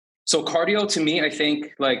 So cardio to me, I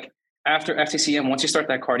think like after FTCM, once you start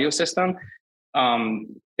that cardio system,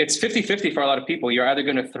 it's 50-50 for a lot of people. You're either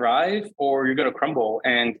going to thrive or you're going to crumble.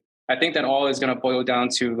 And I think that all is going to boil down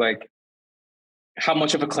to like how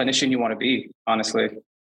much of a clinician you want to be, honestly.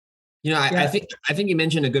 I think you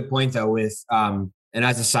mentioned a good point though with, and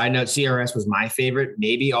as a side note, CRS was my favorite,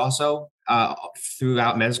 maybe also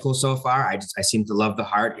throughout med school so far. I seem to love the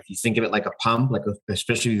heart. If you think of it like a pump, like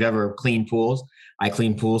especially if you've ever cleaned pools. I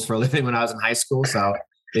cleaned pools for a living when I was in high school. So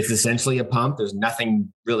it's essentially a pump. There's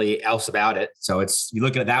nothing really else about it. So you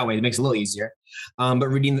look at it that way, it makes it a little easier. But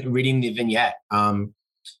reading the vignette,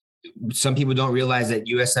 some people don't realize that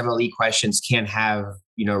USMLE questions can't have,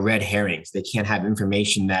 red herrings. They can't have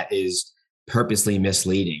information that is purposely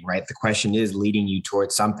misleading, right? The question is leading you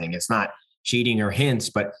towards something. It's not cheating or hints,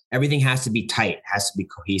 but everything has to be tight, has to be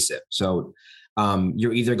cohesive. So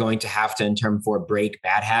you're either going to have to, in term 4, break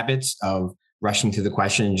bad habits of rushing to the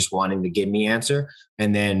question and just wanting to give me answer,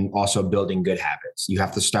 and then also building good habits. You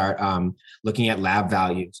have to start looking at lab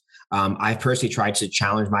values. I personally tried to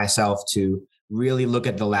challenge myself to really look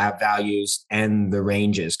at the lab values and the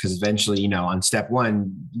ranges, because eventually, on step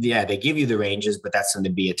 1, they give you the ranges, but that's going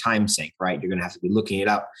to be a time sink, right? You're going to have to be looking it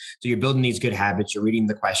up. So you're building these good habits. You're reading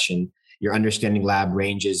the question. your understanding lab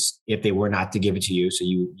ranges if they were not to give it to you. So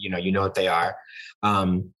you know what they are.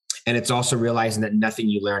 And it's also realizing that nothing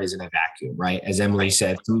you learn is in a vacuum, right? As Emily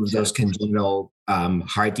said, some of those congenital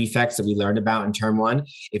heart defects that we learned about in term 1,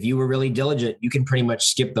 if you were really diligent, you can pretty much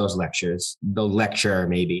skip those lectures, the lecture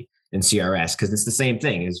maybe in CRS, because it's the same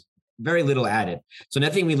thing. Is very little added. So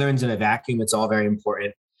nothing we learn is in a vacuum. It's all very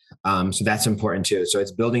important. So that's important too. So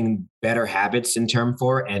it's building better habits in term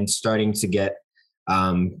 4 and starting to get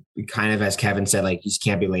kind of, as Kevin said, like, you just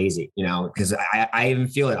can't be lazy, because I even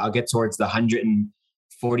feel it. I'll get towards the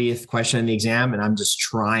 140th question in the exam and I'm just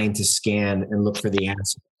trying to scan and look for the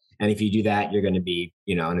answer. And if you do that, you're going to be,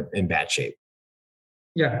 in bad shape.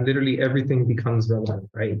 Yeah, literally everything becomes relevant,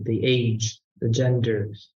 right? The age, the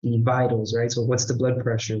gender, the vitals, right? So what's the blood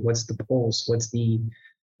pressure? What's the pulse? What's the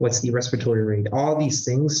respiratory rate? All these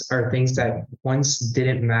things are things that once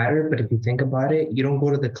didn't matter, but if you think about it, you don't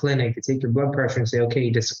go to the clinic to take your blood pressure and say,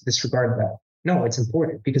 okay, disregard that. No, it's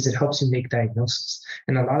important because it helps you make diagnosis.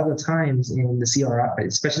 And a lot of the times in the CRS,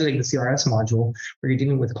 especially like the CRS module, where you're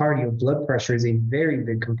dealing with cardio, blood pressure is a very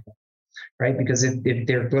big component, right? Because if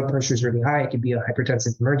their blood pressure is really high, it could be a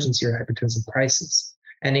hypertensive emergency or hypertensive crisis.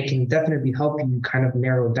 And it can definitely help you kind of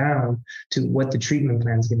narrow down to what the treatment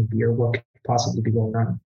plan is going to be or what could possibly be going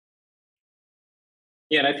on.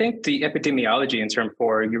 Yeah, and I think the epidemiology in term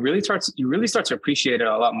 4, you really start to appreciate it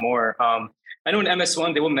a lot more. I know in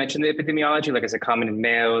MS1, they will mention the epidemiology, like is it common in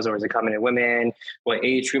males or is it common in women, what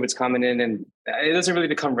age group it's common in, and it doesn't really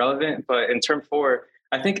become relevant. But in term 4,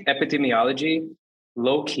 I think epidemiology,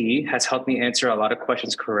 low key, has helped me answer a lot of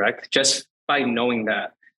questions correct just by knowing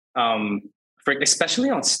that.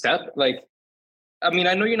 Especially on STEP, like, I mean,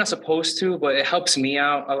 I know you're not supposed to, but it helps me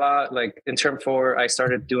out a lot. Like in term 4, I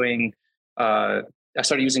started using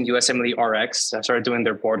USMLE RX. I started doing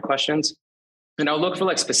their board questions. And I'll look for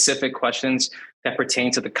like specific questions that pertain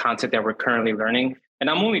to the content that we're currently learning. And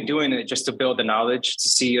I'm only doing it just to build the knowledge, to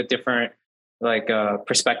see a different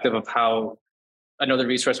perspective of how another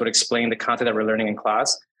resource would explain the content that we're learning in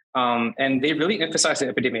class. And they really emphasize the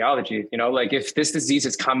epidemiology, like if this disease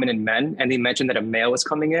is common in men and they mention that a male is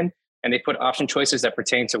coming in and they put option choices that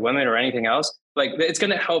pertain to women or anything else, like it's going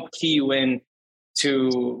to help key you in to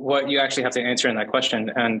what you actually have to answer in that question.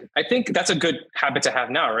 And I think that's a good habit to have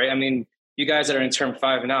now, right? I mean, you guys that are in term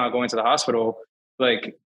 5 now going to the hospital,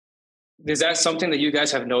 like, is that something that you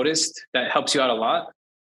guys have noticed that helps you out a lot?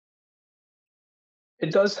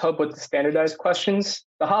 It does help with the standardized questions.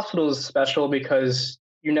 The hospital is special because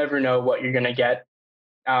you never know what you're going to get.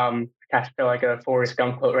 I feel like a Forrest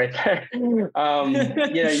Gump quote right there.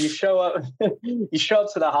 You show up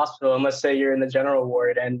to the hospital, and let's say you're in the general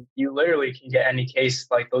ward, and you literally can get any case.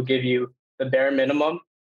 Like they'll give you the bare minimum.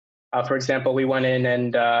 For example, we went in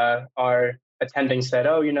and our attending said,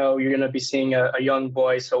 "Oh, you're going to be seeing a young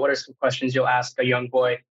boy. So what are some questions you'll ask a young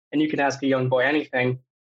boy?" And you can ask a young boy anything,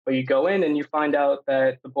 but you go in and you find out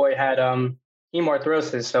that the boy had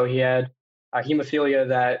hemarthrosis. So he had hemophilia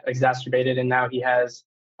that exacerbated, and now he has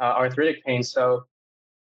arthritic pain. So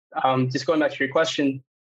just going back to your question,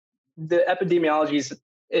 the epidemiology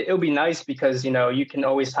it'll be nice because, you can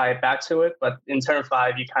always tie it back to it. But in term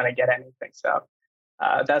 5, you kind of get anything. So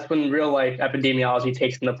that's when real life epidemiology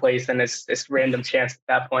takes into place, and it's random chance at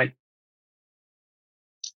that point.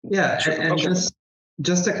 Yeah, and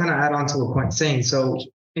just to kind of add on to what Quen's saying, so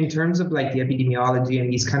in terms of like the epidemiology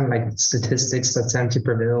and these kind of like statistics that tend to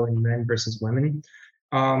prevail in men versus women,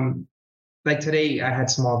 like today I had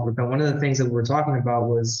small group, and one of the things that we were talking about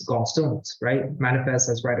was gallstones, right? Manifest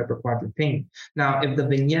as right upper quadrant pain. Now, if the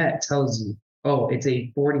vignette tells you, oh, it's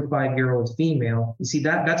a 45-year-old female, you see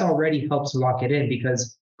that's already helps lock it in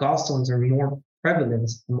because gallstones are more prevalent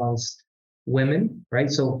amongst women, right?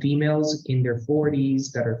 So females in their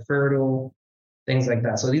 40s that are fertile, things like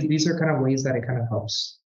that. So these are kind of ways that it kind of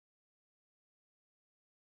helps.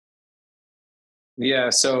 Yeah,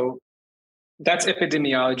 so that's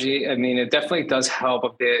epidemiology. I mean, it definitely does help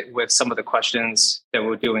a bit with some of the questions that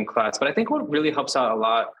we'll do in class. But I think what really helps out a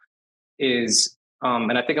lot is,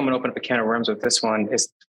 and I think I'm going to open up a can of worms with this one, is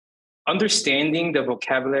understanding the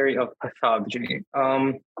vocabulary of pathology.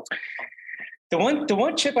 The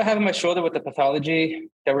one chip I have on my shoulder with the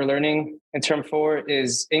pathology that we're learning in term 4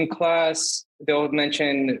 is in class, they'll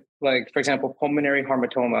mention, like, for example, pulmonary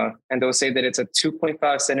hematoma, and they'll say that it's a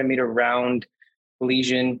 2.5 centimeter round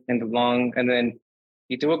lesion in the lung. And then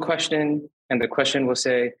you do a question and the question will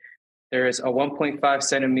say, there is a 1.5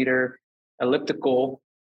 centimeter elliptical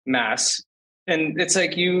mass. And it's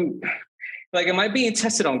like, am I being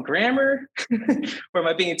tested on grammar or am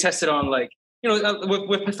I being tested on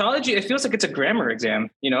with pathology, it feels like it's a grammar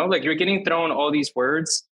exam, like you're getting thrown all these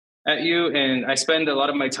words at you, and I spend a lot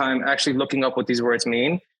of my time actually looking up what these words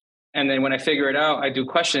mean. And then when I figure it out, I do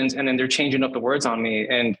questions, and then they're changing up the words on me.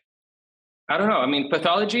 And I don't know. I mean,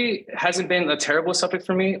 pathology hasn't been a terrible subject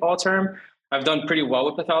for me all term. I've done pretty well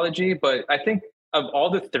with pathology, but I think of all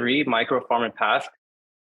the three, micro, pharm, and path,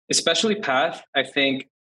 especially path, I think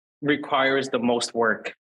requires the most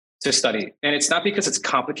work to study. And it's not because it's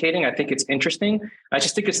complicating. I think it's interesting. I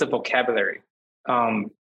just think it's the vocabulary. I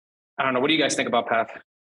don't know. What do you guys think about path?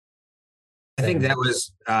 I think that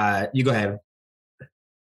was, you go ahead.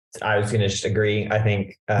 I was going to just agree. I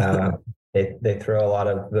think they throw a lot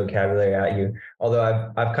of vocabulary at you.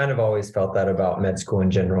 Although I've kind of always felt that about med school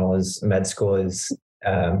in general. Is med school is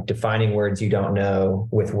defining words you don't know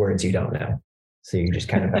with words you don't know. So you just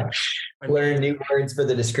kind of learn new words for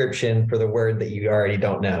the description for the word that you already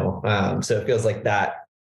don't know. So it feels like that,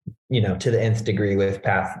 to the nth degree with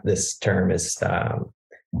path. This term is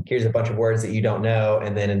here's a bunch of words that you don't know,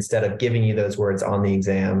 and then instead of giving you those words on the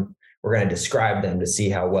exam, we're going to describe them to see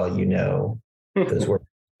how well you know those words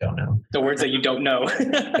you don't know. The words that you don't know. I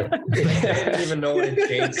didn't even know what a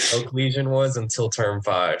Jane's Oak lesion was until term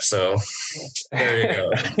 5. So there you go.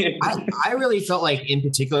 I really felt like, in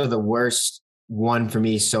particular, the worst one for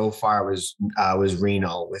me so far was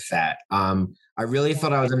renal with that. I really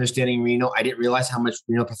thought I was understanding renal. I didn't realize how much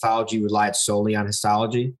renal pathology relied solely on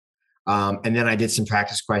histology. And then I did some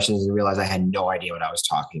practice questions and realized I had no idea what I was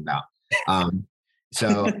talking about.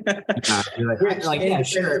 So yeah,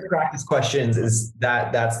 sure. Practice questions is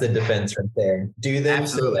that's the defense right there. Do them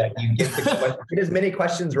Absolutely. So that you get as many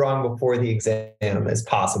questions wrong before the exam as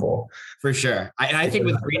possible. For sure. I think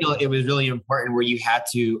with renal, it was really important where you had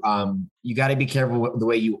to, you got to be careful with the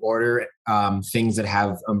way you order things that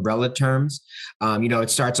have umbrella terms. It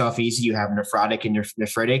starts off easy. You have nephrotic and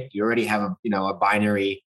nephritic. You already have a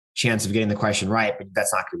binary chance of getting the question right, but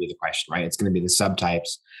that's not going to be the question, right? It's going to be the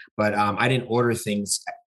subtypes. But I didn't order things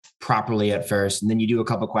properly at first. And then you do a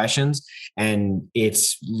couple questions and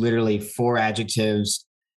it's literally 4 adjectives,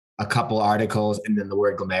 a couple articles, and then the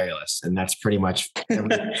word glomerulus. And that's pretty much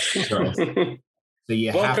everything. So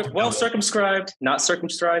you have to well circumscribed, not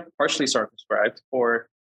circumscribed, partially circumscribed, or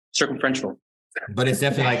circumferential. But it's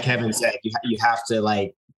definitely like Kevin said, you have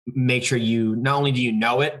to make sure you, not only do you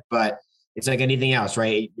know it, but it's like anything else,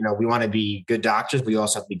 right? We want to be good doctors, but we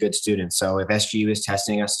also have to be good students. So if SGU is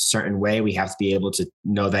testing us a certain way, we have to be able to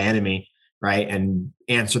know the enemy, right? And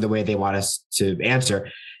answer the way they want us to answer.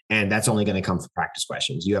 And that's only going to come from practice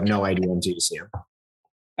questions. You have no idea until you see them.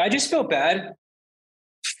 I just feel bad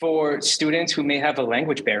for students who may have a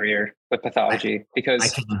language barrier with pathology because I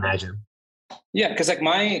can imagine. Yeah, because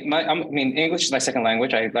English is my second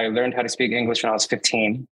language. I learned how to speak English when I was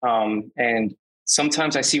 15. And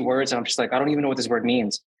sometimes I see words and I'm just like, I don't even know what this word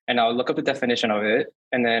means. And I'll look up the definition of it.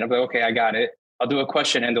 And then I'll be like, okay, I got it. I'll do a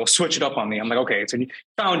question and they'll switch it up on me. I'm like, okay, it's a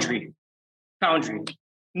foundry.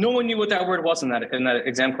 No one knew what that word was in that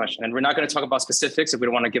exam question. And we're not going to talk about specifics if we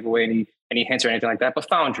don't want to give away any hints or anything like that, but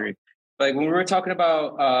foundry. Like when we were talking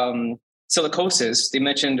about silicosis, they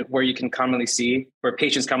mentioned where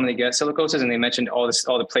patients commonly get silicosis. And they mentioned all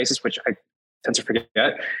the places, which I tend to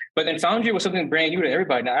forget. But then foundry was something brand new to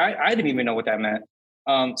everybody. Now, I didn't even know what that meant.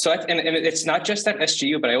 And it's not just at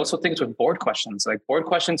SGU, but I also think it's with board questions. Like board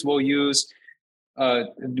questions will use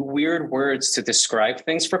weird words to describe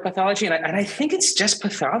things for pathology. And I think it's just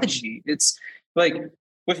pathology. It's like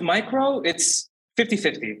with micro, it's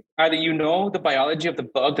 50-50. Either you know the biology of the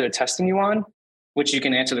bug that they're testing you on, which you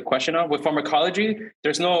can answer the question on. With pharmacology,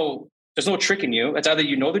 there's no trick in you. It's either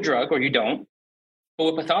you know the drug or you don't. But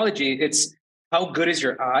with pathology, it's how good is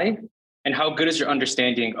your eye and how good is your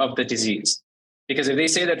understanding of the disease? Because if they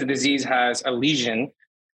say that the disease has a lesion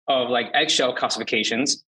of like eggshell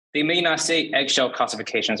calcifications, they may not say eggshell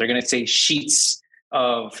calcifications. They're going to say sheets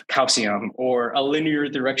of calcium or a linear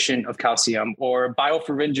direction of calcium or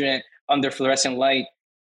biopharyngeal under fluorescent light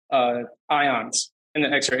ions in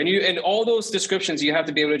the X-ray. And all those descriptions, you have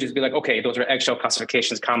to be able to just be like, okay, those are eggshell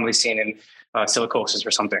calcifications commonly seen in silicosis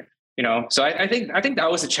or something. So I think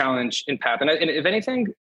that was a challenge in path. And if anything,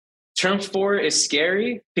 term 4 is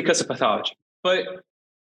scary because of pathology, but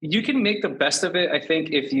you can make the best of it. I think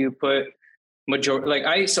if you put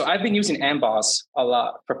I've been using ANBOSS a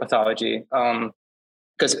lot for pathology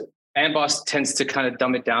because ANBOSS tends to kind of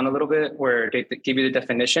dumb it down a little bit where they give you the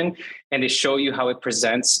definition and they show you how it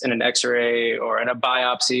presents in an X-ray or in a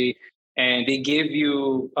biopsy. And they give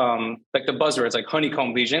you like the buzzwords like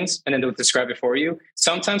honeycomb lesions, and then they'll describe it for you.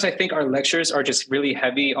 Sometimes I think our lectures are just really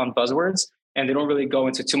heavy on buzzwords and they don't really go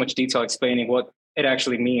into too much detail explaining what it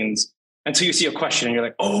actually means until you see a question and you're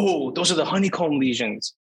like, oh, those are the honeycomb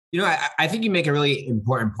lesions. I think you make a really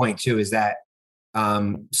important point too, is that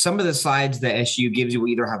Some of the slides that SU gives you will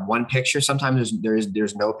either have one picture. Sometimes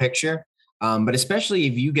there's no picture. But especially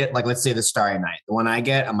if you get, like, let's say the Starry Night, the one I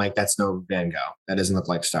get, I'm like, that's no Van Gogh. That doesn't look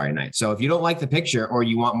like Starry Night. So if you don't like the picture or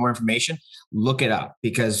you want more information, look it up,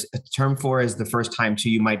 because term 4 is the first time too,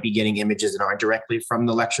 you might be getting images that aren't directly from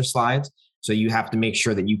the lecture slides. So you have to make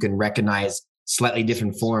sure that you can recognize slightly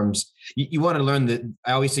different forms. You want to learn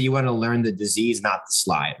I always say you want to learn the disease, not the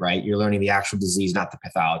slide, right? You're learning the actual disease, not the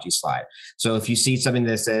pathology slide. So if you see something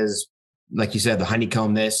that says, like you said, the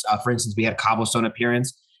honeycomb, for instance, we had cobblestone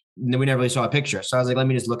appearance. We never really saw a picture. So I was like, let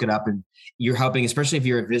me just look it up. And you're helping, especially if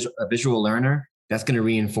you're a visual learner, that's going to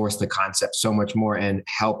reinforce the concept so much more and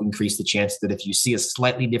help increase the chance that if you see a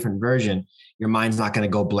slightly different version, your mind's not going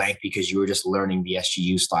to go blank because you were just learning the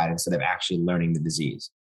SGU slide instead of actually learning the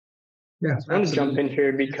disease. Yeah, I want to jump in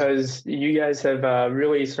here because you guys have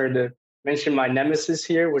really started to mention my nemesis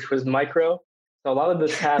here, which was micro. So a lot of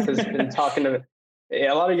this path has been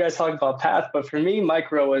a lot of you guys talk about path, but for me,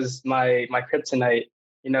 micro was my kryptonite.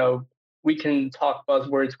 We can talk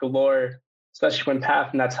buzzwords galore, especially when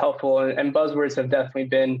path, and that's helpful. And buzzwords have definitely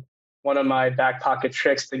been one of my back pocket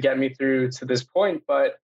tricks to get me through to this point.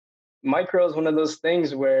 But micro is one of those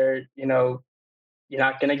things where, you're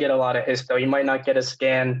not going to get a lot of histo. You might not get a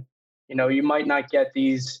scan. You might not get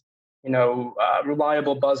these,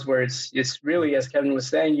 reliable buzzwords. It's really, as Kevin was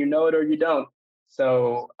saying, you know it or you don't.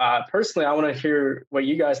 So personally, I want to hear what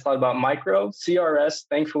you guys thought about micro. CRS,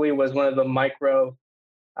 thankfully, was one of the micro,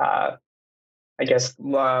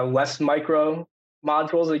 less micro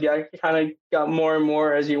modules. You kind of got more and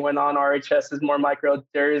more as you went on. RHS is more micro.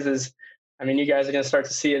 DERS is, you guys are going to start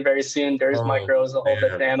to see it very soon. DERS micro is a whole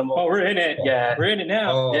different animal. Oh, we're in it. Yeah. We're in it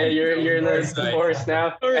now. Oh, yeah, you're in the forest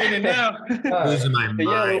now. We're in it now. Losing my mind.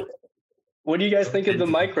 Yeah, what do you guys think of the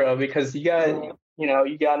micro? Because you got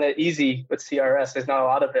it easy with CRS. There's not a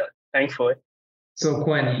lot of it, thankfully. So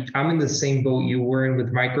Quen, I'm in the same boat you were in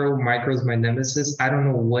with micro. Micro's my nemesis. I don't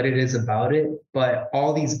know what it is about it, but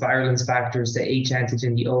all these virulence factors, the H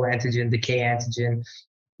antigen, the O antigen, the K antigen,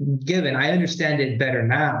 given, I understand it better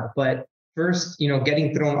now, but first,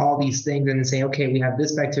 getting thrown all these things and then saying, okay, we have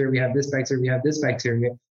this bacteria, we have this bacteria, we have this bacteria,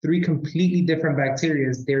 3 completely different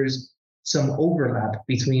bacteria. There's some overlap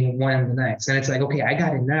between one and the next. And it's like, okay, I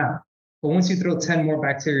got it now. But once you throw 10 more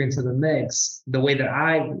bacteria into the mix, the way that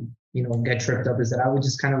I get tripped up is that I would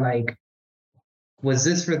just kind of like, was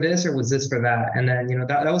this for this or was this for that? And then,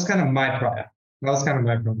 that was kind of my problem. That was kind of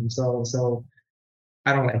my problem. So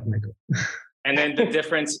I don't like micro. And then the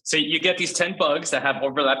difference, so you get these 10 bugs that have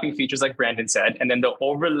overlapping features like Brandon said, and then the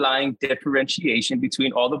overlying differentiation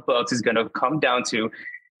between all the bugs is going to come down to,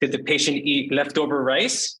 did the patient eat leftover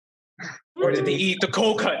rice or did they eat the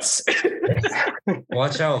cold cuts?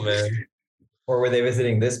 Watch out, man. Or were they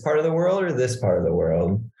visiting this part of the world or this part of the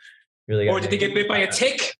world? Really? Or did they get bit by a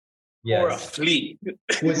tick or a flea?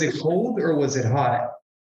 Was it cold or was it hot?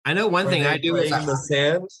 I know one thing I do is in the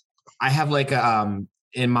sand. I have like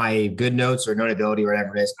in my good notes or notability or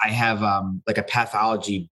whatever it is, I have like a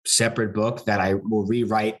pathology separate book that I will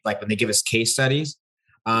rewrite like when they give us case studies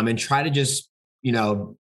and try to just,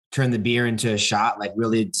 turn the beer into a shot, like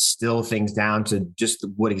really distill things down to just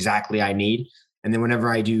what exactly I need. And then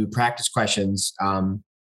whenever I do practice questions, and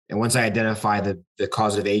once I identify the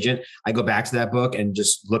causative agent, I go back to that book and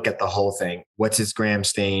just look at the whole thing. What's its gram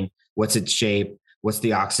stain? What's its shape? What's the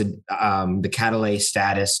the catalase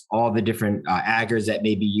status, all the different agars that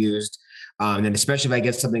may be used. And then especially if I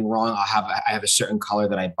get something wrong, I have a certain color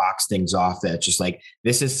that I box things off that's just like,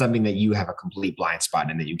 this is something that you have a complete blind spot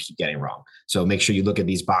in that you keep getting wrong. So make sure you look at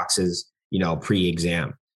these boxes,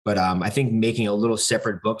 pre-exam. But I think making a little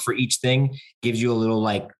separate book for each thing gives you a little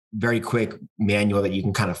like very quick manual that you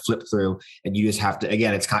can kind of flip through. And you just have to,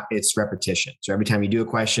 again, it's repetition. So every time you do a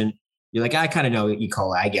question, you're like, I kind of know E.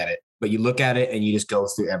 coli, I get it. But you look at it and you just go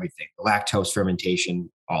through everything, the lactose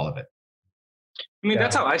fermentation, all of it.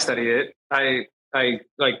 That's how I study it. I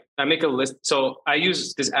make a list. So I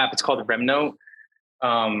use this app. It's called Remnote,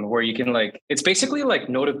 where you can it's basically like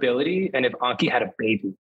Notability. And if Anki had a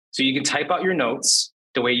baby, so you can type out your notes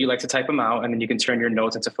the way you like to type them out, and then you can turn your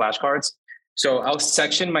notes into flashcards. So I'll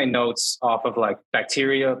section my notes off of like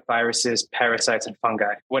bacteria, viruses, parasites, and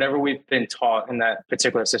fungi, whatever we've been taught in that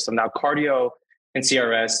particular system. Now, cardio and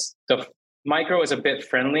CRS, the micro is a bit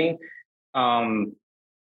friendly,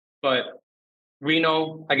 but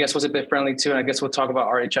Reno, I guess, was a bit friendly too. And I guess we'll talk about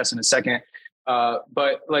RHS in a second.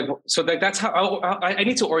 That's how I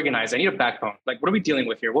need to organize. I need a backbone. Like, what are we dealing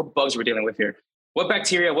with here? What bugs we're dealing with here? What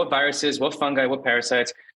bacteria, what viruses, what fungi, what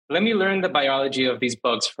parasites? let me learn the biology of these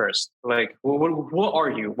bugs first. Like, what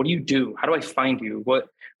are you? What do you do? How do I find you? What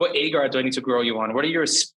agar do I need to grow you on? What are your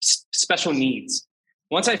special needs?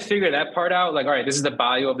 Once I figure that part out, like, all right, this is the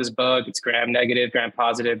bio of this bug. It's gram negative, gram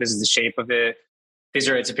positive. This is the shape of it. These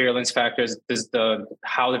are its virulence factors. This is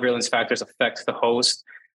how the virulence factors affect the host.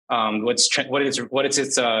 What is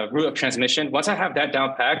its route of transmission? Once I have that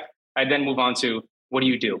down packed, I then move on to what do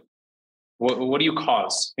you do? What do you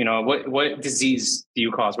cause? You know, what disease do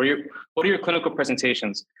you cause? What are your clinical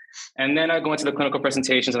presentations? And then I go into the clinical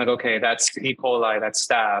presentations and I go, okay, that's E. coli, that's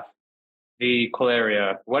staph, the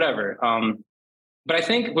cholera, whatever. But I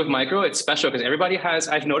think with micro, it's special because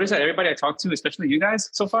I've noticed that everybody I talk to, especially you guys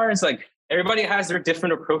so far, is like everybody has their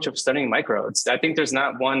different approach of studying micro. I think there's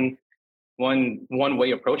not one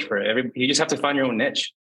way approach for it. You just have to find your own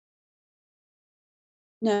niche.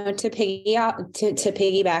 No, to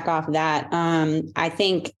piggyback off that, I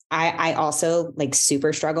think I also like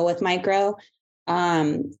super struggle with micro.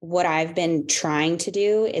 What I've been trying to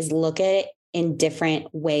do is look at it in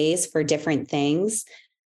different ways for different things.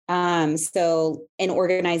 And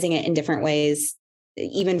organizing it in different ways,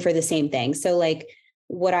 even for the same thing. So like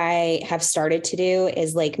what I have started to do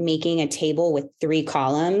is like making a table with 3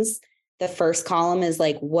 columns. The first column is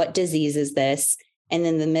like, what disease is this? And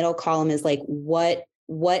then the middle column is like,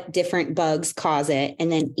 what different bugs cause it.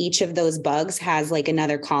 And then each of those bugs has like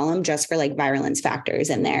another column just for like virulence factors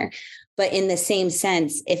in there. But in the same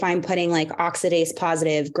sense, if I'm putting like oxidase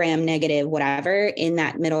positive, gram negative, whatever in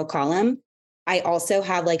that middle column, I also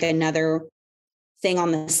have like another thing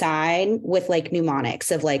on the side with like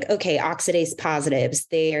mnemonics of like, okay, oxidase positives,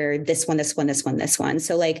 they're this one, this one, this one, this one.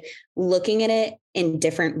 So like looking at it in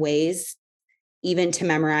different ways, even to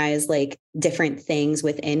memorize like different things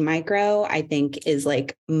within micro, I think has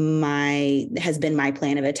been my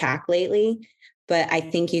plan of attack lately. But I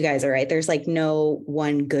think you guys are right. There's like no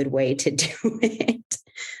one good way to do it.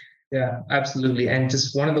 Yeah, absolutely. And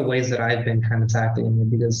just one of the ways that I've been kind of tackling it,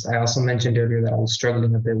 because I also mentioned earlier that I was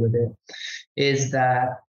struggling a bit with it, is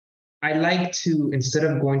that I like to, instead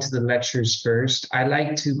of going to the lectures first, I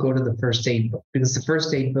like to go to the first aid book, because the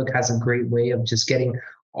first aid book has a great way of just getting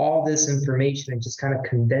all this information and just kind of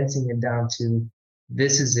condensing it down to,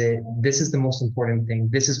 this is it. This is the most important thing.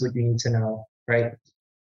 This is what you need to know, right?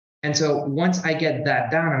 And so once I get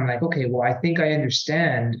that down, I'm like, okay, well, I think I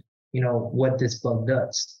understand, what this bug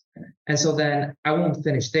does. And so then I won't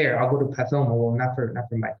finish there. I'll go to pathoma. Well, not for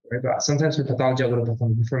micro, right? But sometimes for pathology, I'll go to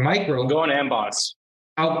pathoma. For micro, go on AMBOSS.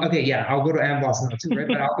 I'll go to AMBOSS now too, right?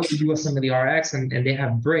 But I'll go to USMLE-RX and they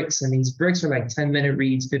have bricks, and these bricks are like 10-minute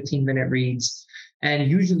reads, 15-minute reads.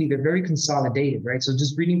 And usually they're very consolidated, right? So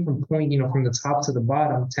just reading from point, from the top to the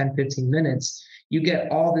bottom, 10, 15 minutes, you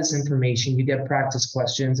get all this information, you get practice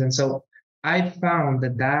questions. And so I found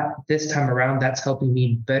that this time around, that's helping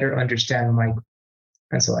me better understand micro.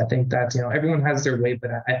 And so I think that, everyone has their way,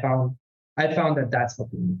 but I found that that's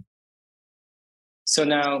helping me. So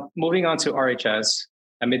now moving on to RHS,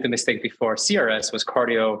 I made the mistake before. CRS was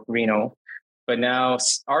cardio renal, but now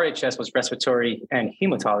RHS was respiratory and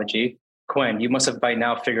hematology. Quen, you must have by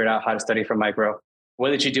now figured out how to study for micro. What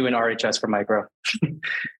did you do in RHS for micro?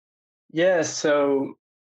 Yeah, so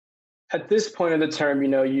at this point of the term,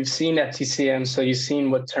 you've seen FTCM, so you've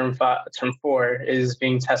seen what term 4 is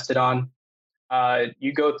being tested on.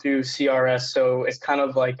 You go through CRS, so it's kind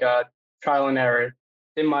of like a trial and error.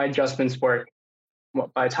 Did my adjustments work?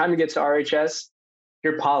 By the time you get to RHS,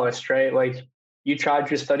 you're polished, right? Like you tried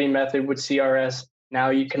your study method with CRS,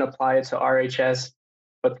 now you can apply it to RHS.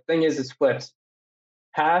 But the thing is, it's flipped.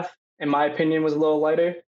 Half, in my opinion, was a little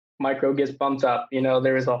lighter. Micro gets bumped up.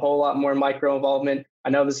 There is a whole lot more micro involvement.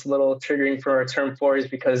 I know this is a little triggering for our term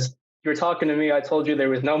 4s because you were talking to me. I told you there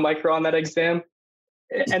was no micro on that exam.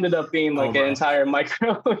 It ended up being like an entire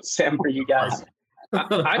micro exam for you guys.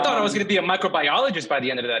 I thought I was going to be a microbiologist by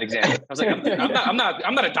the end of that exam. I was like, I'm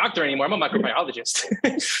not a doctor anymore. I'm a microbiologist.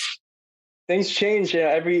 Things change. Yeah,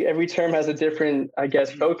 every term has a different,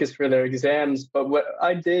 focus for their exams. But what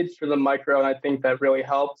I did for the micro, and I think that really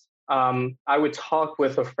helped, I would talk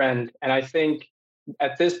with a friend. And I think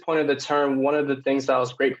at this point of the term, one of the things that I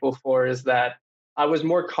was grateful for is that I was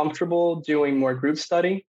more comfortable doing more group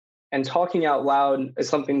study. And talking out loud is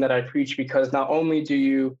something that I preach, because not only do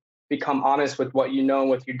you become honest with what you know and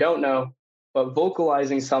what you don't know, but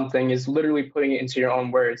vocalizing something is literally putting it into your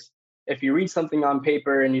own words. If you read something on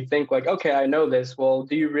paper and you think like, okay, I know this, well,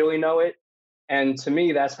 do you really know it? And to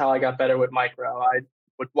me, that's how I got better with micro. I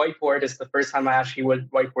would whiteboard. It's the first time I actually would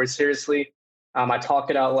whiteboard seriously. I talk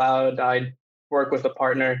it out loud. I work with a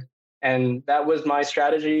partner. And that was my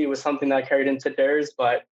strategy. It was something that I carried into theirs,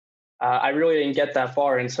 but I really didn't get that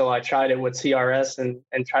far until I tried it with CRS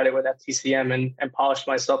and tried it with FTCM and polished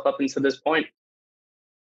myself up into this point.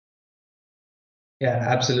 Yeah,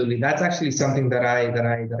 absolutely. That's actually something that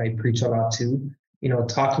I preach a lot too. You know,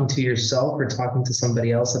 talking to yourself or talking to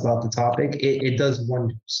somebody else about the topic, it does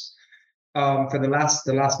wonders. For the last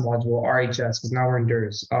module, RHS, because now we're in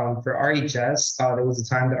DERS. For RHS, there was a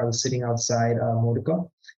time that I was sitting outside Modica,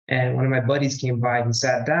 and one of my buddies came by and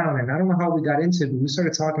sat down, and I don't know how we got into it, but we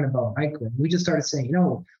started talking about micro. We just started saying, you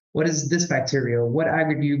know, what is this bacteria? What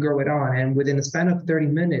agri do you grow it on? And within a span of 30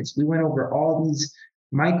 minutes, we went over all these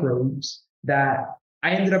microbes that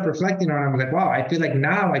I ended up reflecting on. I'm like, wow, I feel like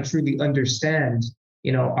now I truly understand,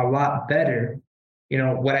 you know, a lot better, you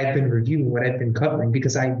know, what I've been reviewing, what I've been covering,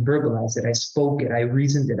 because I verbalized it, I spoke it, I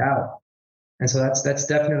reasoned it out. And so that's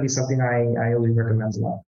definitely something I always recommend a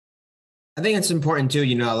lot. I think it's important too.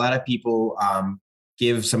 You know, a lot of people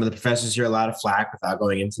give some of the professors here a lot of flack without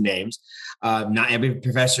going into names. Not every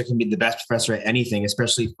professor can be the best professor at anything,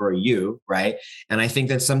 especially for you, right? And I think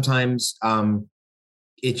that sometimes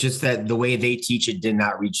it's just that the way they teach it did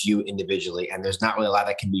not reach you individually. And there's not really a lot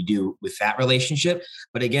that can be do with that relationship.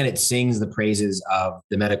 But again, it sings the praises of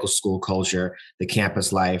the medical school culture, the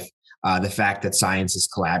campus life, the fact that science is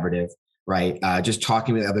collaborative, right? Just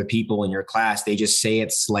talking with other people in your class, they just say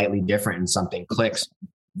it's slightly different and something clicks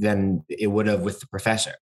than it would have with the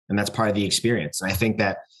professor. And that's part of the experience. And I think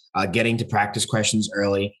that getting to practice questions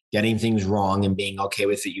early, getting things wrong and being okay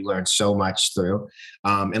with it, you learn so much through.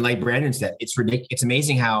 And like Brandon said, it's ridiculous. It's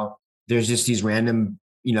amazing how there's just these random,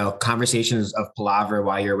 you know, conversations of palaver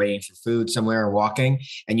while you're waiting for food somewhere or walking,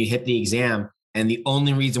 and you hit the exam. And the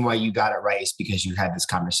only reason why you got it right is because you had this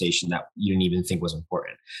conversation that you didn't even think was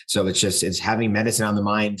important. So it's having medicine on the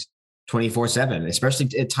mind 24/7, especially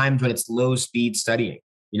at times when it's low speed studying.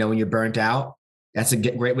 You know, when you're burnt out, that's a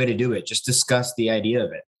great way to do it. Just discuss the idea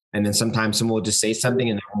of it. And then sometimes someone will just say something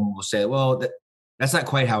and then we'll say, well, that's not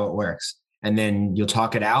quite how it works. And then you'll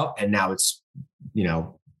talk it out and now it's, you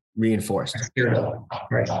know, reinforced.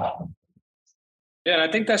 Right. Yeah, and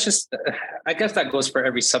I think that's just, I guess that goes for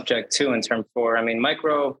every subject too in term 4. I mean,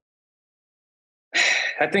 micro,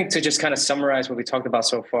 I think to just kind of summarize what we talked about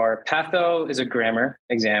so far, patho is a grammar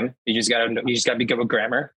exam. You just got to be good with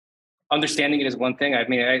grammar. Understanding it is one thing. I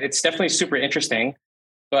mean, it's definitely super interesting.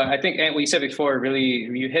 But I think, and what you said before, really,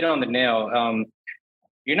 you hit it on the nail.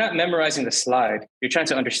 You're not memorizing the slide. You're trying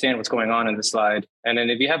to understand what's going on in the slide. And then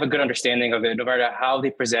if you have a good understanding of it, no matter how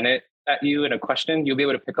they present it at you in a question, you'll be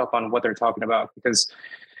able to pick up on what they're talking about, because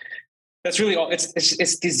that's really all.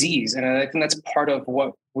 It's disease. And I think that's part of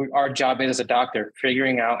what our job is as a doctor,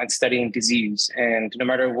 figuring out and studying disease. And no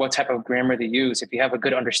matter what type of grammar they use, if you have a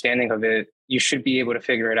good understanding of it, you should be able to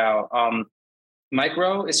figure it out.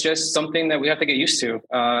 Micro is just something that we have to get used to.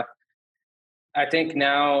 I think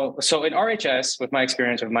now, so in RHS, with my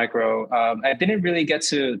experience with micro, I didn't really get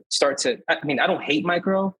to I don't hate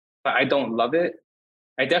micro, but I don't love it.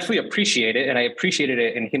 I definitely appreciate it. And I appreciated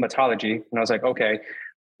it in hematology. And I was like, okay,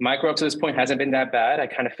 micro up to this point hasn't been that bad. I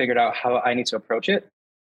kind of figured out how I need to approach it.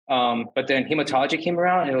 But then hematology came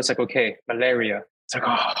around and it was like, okay, malaria. It's like,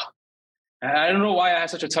 oh, I don't know why I had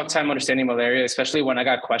such a tough time understanding malaria, especially when I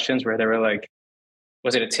got questions where they were like,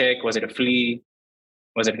 was it a tick? Was it a flea?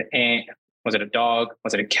 Was it an ant? Was it a dog?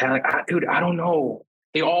 Was it a cat? Like, dude, I don't know.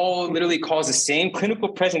 They all literally cause the same clinical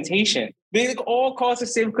presentation. They all cause the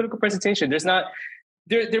same clinical presentation. There's not,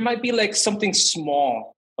 there might be like something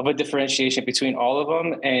small of a differentiation between all of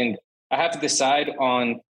them. And I have to decide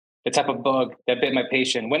on the type of bug that bit my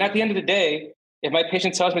patient. When at the end of the day, if my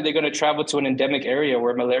patient tells me they're going to travel to an endemic area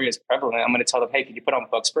where malaria is prevalent, I'm going to tell them, hey, can you put on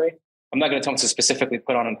bug spray? I'm not going to tell them to specifically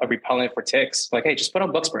put on a repellent for ticks. Like, hey, just put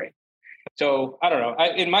on bug spray. So I don't know.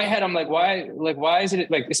 In my head, I'm like, why is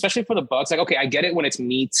it like, especially for the bugs? Like, okay, I get it when it's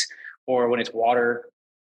meat or when it's water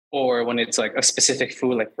or when it's like a specific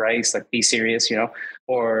food, like rice, like be serious, you know,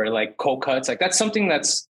 or like cold cuts. Like that's something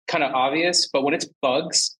that's kind of obvious. But when it's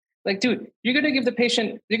bugs, like, dude, you're going to tell the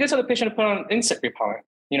patient to put on insect repellent,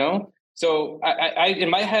 you know? So I in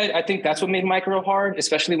my head, I think that's what made micro hard,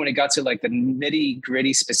 especially when it got to like the nitty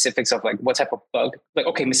gritty specifics of like what type of bug, like,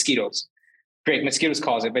 okay, mosquitoes. Great, mosquitoes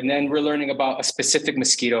cause it, but then we're learning about a specific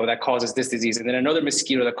mosquito that causes this disease, and then another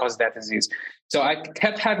mosquito that causes that disease. So I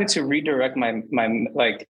kept having to redirect my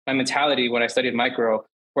mentality when I studied micro,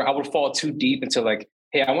 where I would fall too deep into like,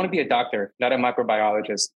 hey, I want to be a doctor, not a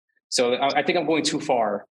microbiologist. So I think I'm going too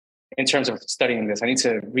far in terms of studying this. I need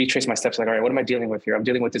to retrace my steps. Like, all right, what am I dealing with here? I'm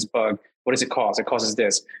dealing with this bug. What does it cause? It causes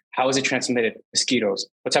this. How is it transmitted? Mosquitoes.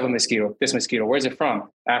 What type of mosquito? This mosquito. Where is it from?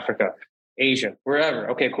 Africa, Asia, wherever.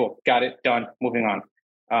 Okay, cool. Got it. Done. Moving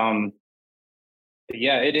on.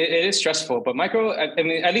 Yeah, it is stressful, but micro, I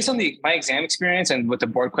mean, at least on my exam experience and with the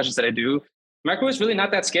board questions that I do, micro is really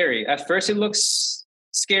not that scary. At first it looks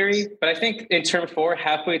scary, but I think in term 4,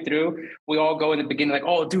 halfway through, we all go in the beginning like,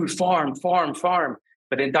 oh dude, farm.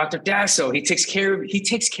 But then Dr. Dasso, he takes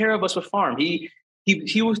care of us with farm. He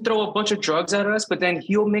will throw a bunch of drugs at us, but then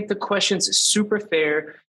he'll make the questions super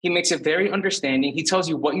fair. He makes it very understanding. He tells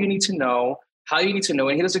you what you need to know, how you need to know,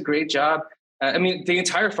 and he does a great job. I mean, the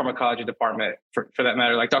entire pharmacology department, for that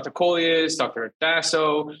matter, like Dr. Colliers, Dr.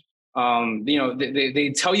 Dasso,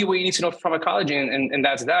 they tell you what you need to know for pharmacology, and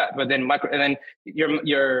that's that. But then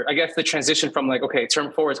your I guess the transition from like, okay,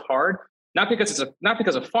 term 4 is hard, not because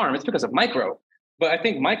of farm, it's because of micro. But I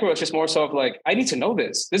think micro is just more so of like, I need to know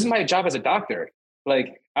this. This is my job as a doctor.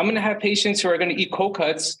 Like, I'm going to have patients who are going to eat cold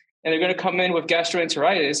cuts and they're going to come in with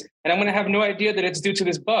gastroenteritis, and I'm going to have no idea that it's due to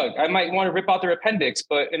this bug. I might want to rip out their appendix,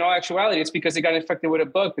 but in all actuality, it's because they got infected with a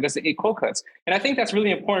bug because they ate cold cuts. And I think that's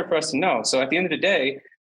really important for us to know. So at the end of the day,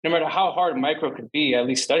 no matter how hard micro could be, at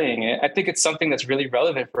least studying it, I think it's something that's really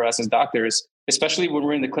relevant for us as doctors, especially when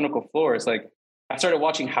we're in the clinical floors. Like, I started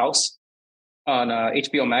watching House on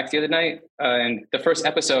HBO Max the other night, and the first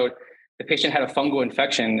episode, the patient had a fungal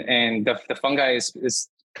infection, and the fungi is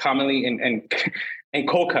commonly in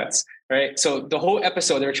cold cuts, right? So the whole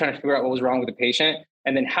episode, they were trying to figure out what was wrong with the patient,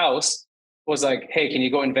 and then House was like, "Hey, can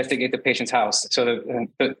you go investigate the patient's house?" So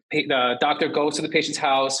the doctor goes to the patient's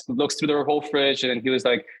house, looks through their whole fridge, and he was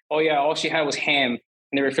like, "Oh yeah, all she had was ham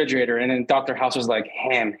in the refrigerator." And then Dr. House was like,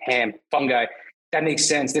 "Ham, fungi. That makes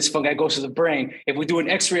sense. This fungi goes to the brain. If we do an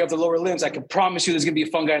x-ray of the lower limbs, I can promise you there's going to be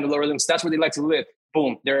a fungi in the lower limbs. That's where they like to live."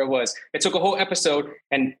 Boom, there it was. It took a whole episode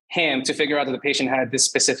and ham to figure out that the patient had this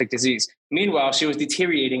specific disease. Meanwhile, she was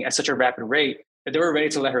deteriorating at such a rapid rate that they were ready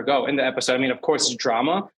to let her go in the episode. I mean, of course, it's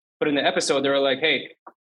drama, but in the episode, they were like, "Hey,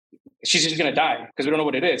 she's just going to die because we don't know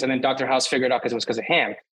what it is." And then Dr. House figured out because it was because of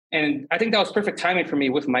ham. And I think that was perfect timing for me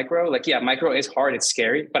with micro. Like, yeah, micro is hard, it's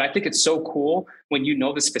scary, but I think it's so cool when you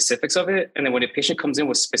know the specifics of it. And then when a patient comes in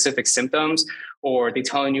with specific symptoms, or they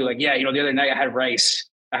telling you like, "Yeah, the other night I had rice.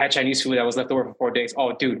 I had Chinese food that was left over for 4 days."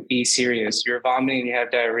 Oh, dude, be serious. You're vomiting and you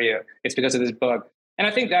have diarrhea. It's because of this bug. And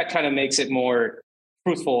I think that kind of makes it more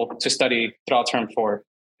fruitful to study throughout term 4.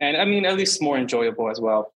 And I mean, at least more enjoyable as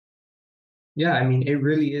well. Yeah, I mean, it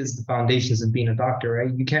really is the foundations of being a doctor,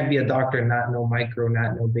 right? You can't be a doctor and not know micro,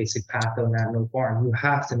 not know basic patho, not know farm. You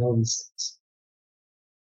have to know these things.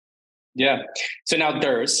 Yeah. So now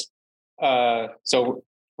DERS. So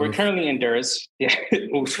we're currently in DERS. Yeah.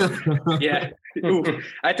 Oof. Yeah. Oof.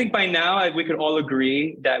 I think by now we could all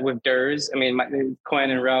agree that with DERS, I mean, Quen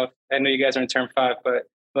and Ralph, I know you guys are in term 5, but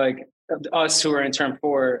like us who are in term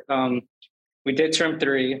 4, we did term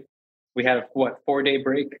 3. We had a 4-day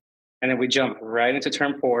break, and then we jumped right into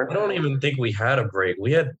term 4. I don't even think we had a break.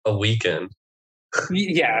 We had a weekend.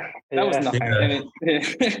 Yeah, that was nothing.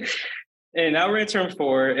 Yeah. And now we're in term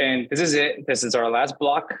 4, and this is it. This is our last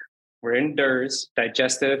block. We're in DERS,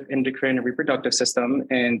 digestive, endocrine, and reproductive system.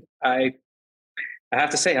 And I have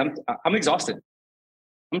to say, I'm exhausted.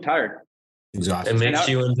 I'm tired. Exhausted. It makes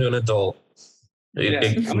you into an adult.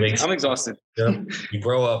 I'm exhausted. Yeah, you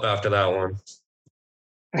grow up after that one.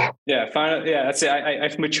 Yeah, finally. Yeah, that's it.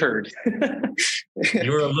 I've matured.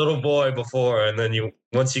 You were a little boy before, and then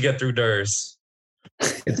once you get through DERS.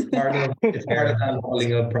 It's part of that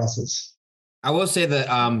leveling up process. I will say that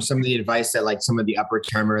some of the advice that like some of the upper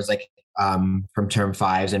termers, like from term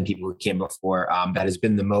 5s and people who came before, that has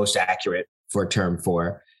been the most accurate for term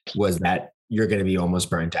 4 was that you're going to be almost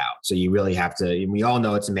burnt out. So you really have to, we all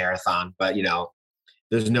know it's a marathon, but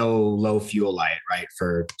there's no low fuel light, right?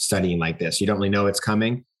 For studying like this, you don't really know it's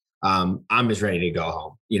coming. I'm just ready to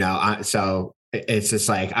go home, so it's just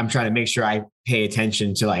like, I'm trying to make sure I pay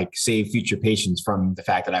attention to like save future patients from the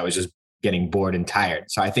fact that I was just getting bored and tired.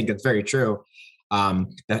 So I think that's very true.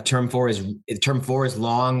 That term 4 is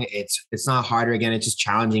long. It's not harder. Again, it's just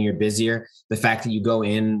challenging. You're busier. The fact that you go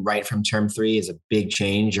in right from term 3 is a big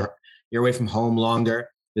change. You're away from home longer.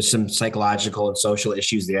 There's some psychological and social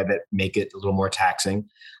issues there that make it a little more taxing.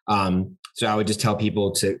 So I would just tell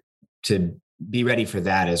people to be ready for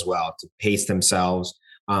that as well, to pace themselves,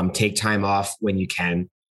 take time off when you can,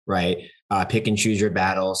 right? Pick and choose your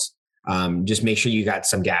battles. Just make sure you got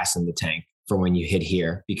some gas in the tank for when you hit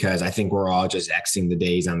here, because I think we're all just Xing the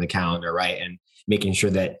days on the calendar, right? And making sure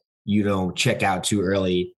that you don't check out too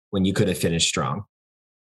early when you could have finished strong.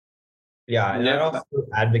 Yeah. And I'd also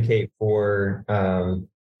advocate for,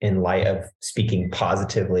 in light of speaking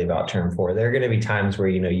positively about term 4, there are going to be times where,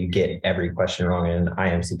 you get every question wrong in an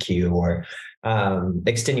IMCQ, or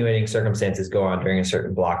extenuating circumstances go on during a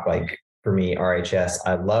certain block. Like for me, RHS,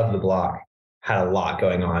 I love the block, had a lot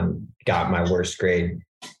going on got my worst grade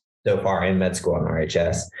so far in med school on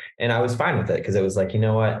RHS. And I was fine with it because it was like, you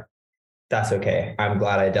know what? That's okay. I'm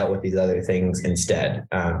glad I dealt with these other things instead.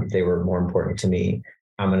 They were more important to me.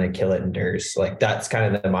 I'm going to kill it in DERS. Like that's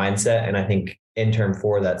kind of the mindset. And I think in term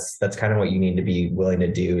 4, that's kind of what you need to be willing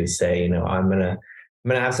to do is say, you know, I'm going to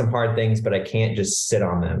have some hard things, but I can't just sit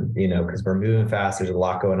on them, you know, because we're moving fast. There's a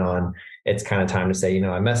lot going on. It's kind of time to say, you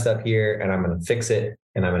know, I messed up here and I'm going to fix it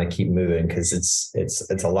and I'm going to keep moving because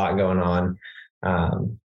it's a lot going on.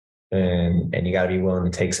 And you got to be willing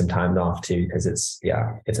to take some time off too, because it's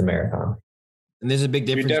a marathon. And there's a big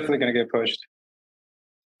difference. You're definitely going to get pushed.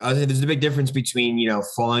 There's a big difference between, you know,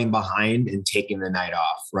 falling behind and taking the night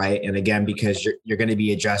off, right? And again, because you're going to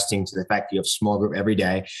be adjusting to the fact that you have small group every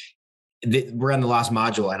day. We're on the last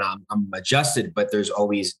module and I'm adjusted, but there's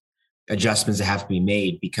always adjustments that have to be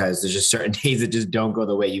made because there's just certain days that just don't go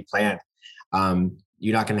the way you planned.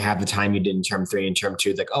 You're not going to have the time you did in term 3 and term 2.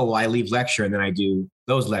 It's like, oh, well, I leave lecture and then I do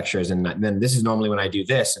those lectures. And then this is normally when I do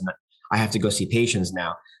this and I have to go see patients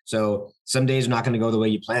now. So some days are not going to go the way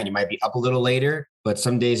you plan. You might be up a little later, but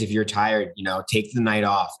some days if you're tired, you know, take the night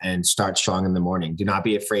off and start strong in the morning. Do not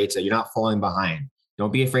be afraid you're not falling behind.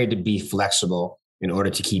 Don't be afraid to be flexible in order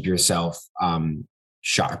to keep yourself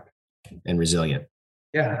sharp and resilient.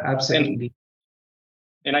 Yeah, absolutely.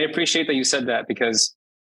 And I appreciate that you said that because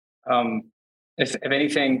if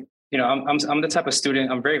anything, you know, I'm the type of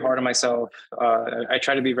student, I'm very hard on myself. I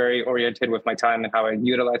try to be very oriented with my time and how I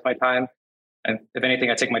utilize my time. And if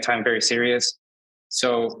anything, I take my time very serious.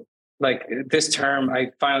 So like this term,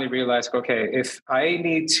 I finally realized, okay, if I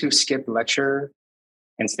need to skip lecture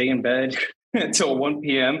and stay in bed until 1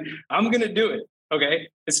 p.m., I'm going to do it. Okay.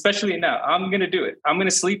 Especially now, I'm going to do it. I'm going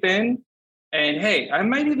to sleep in and hey, I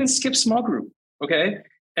might even skip small group. Okay.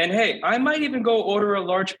 And hey, I might even go order a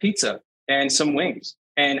large pizza and some wings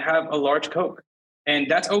and have a large Coke. And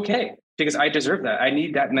that's okay because I deserve that. I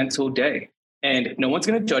need that mental day and no one's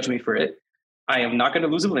going to judge me for it. I am not going to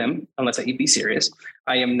lose a limb unless I be serious.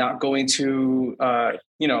 I am not going to,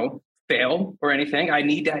 fail or anything. I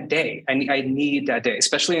need that day. I need that day,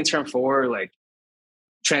 especially in term 4, like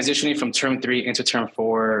transitioning from term 3 into term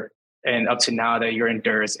 4 and up to now that you're in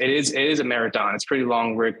DERS. It is a marathon. It's pretty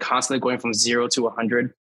long. We're constantly going from 0 to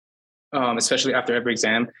 100, especially after every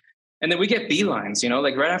exam. And then we get beelines, you know,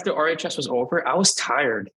 like right after RHS was over, I was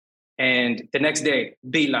tired. And the next day,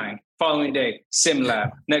 beeline, following day, sim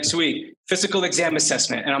lab, next week, physical exam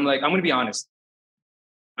assessment. And I'm like, I'm going to be honest.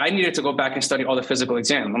 I needed to go back and study all the physical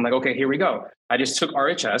exam. I'm like, okay, here we go. I just took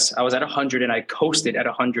RHS. I was at 100 and I coasted at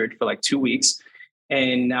 100 for like 2 weeks.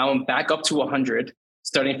 And now I'm back up to 100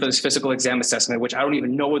 studying for this physical exam assessment, which I don't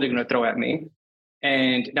even know what they're going to throw at me.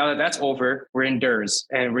 And now that that's over, we're in DERS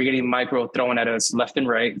and we're getting micro thrown at us left and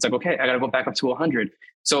right. It's like, okay, I got to go back up to 100.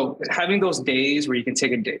 So having those days where you can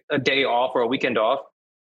take a day off or a weekend off.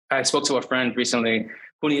 I spoke to a friend recently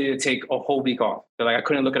who needed to take a whole week off. They're like, I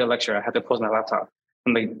couldn't look at a lecture. I had to close my laptop.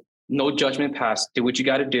 I'm like, no judgment pass. Do what you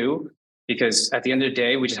got to do. Because at the end of the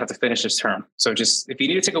day, we just have to finish this term. So just, if you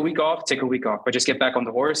need to take a week off, take a week off, but just get back on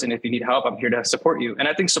the horse. And if you need help, I'm here to support you. And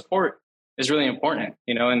I think support is really important,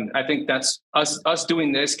 you know, and I think that's us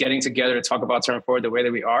doing this, getting together to talk about term 4 the way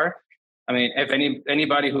that we are. I mean, if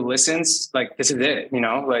anybody who listens, like this is it, you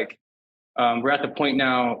know, like we're at the point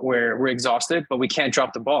now where we're exhausted, but we can't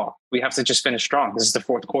drop the ball. We have to just finish strong. This is the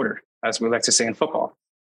 4th quarter, as we like to say in football.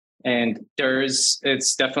 And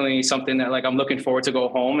it's definitely something that like I'm looking forward to go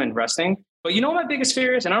home and resting. But you know what my biggest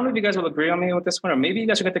fear is, and I don't know if you guys will agree on me with this one, or maybe you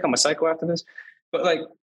guys are gonna think I'm a psycho after this. But like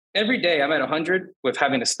every day I'm at 100 with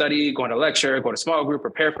having to study, going to lecture, go to small group,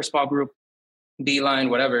 prepare for small group,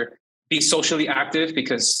 beeline, whatever. Be socially active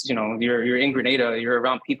because you know you're in Grenada, you're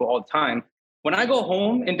around people all the time. When I go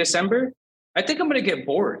home in December, I think I'm gonna get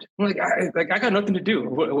bored. I'm like, I got nothing to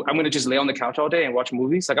do. I'm gonna just lay on the couch all day and watch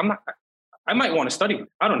movies. Like I might want to study.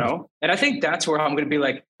 I don't know. And I think that's where I'm going to be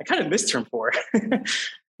like, I kind of miss term 4, you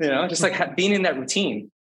know, just like being in that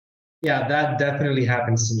routine. Yeah, that definitely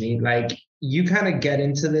happens to me. Like you kind of get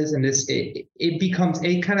into this and it becomes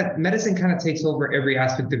medicine kind of takes over every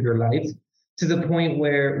aspect of your life to the point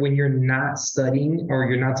where when you're not studying or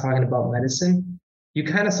you're not talking about medicine, you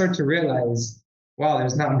kind of start to realize, wow,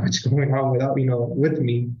 there's not much going on with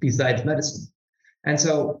me besides medicine. And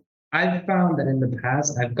so I've found that in the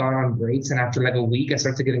past, I've gone on breaks and after like a week, I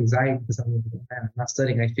start to get anxiety because I'm like, man, I'm not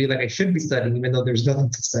studying. I feel like I should be studying, even though there's nothing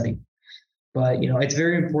to study. But, you know, it's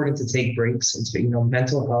very important to take breaks. It's, you know,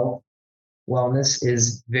 mental health, wellness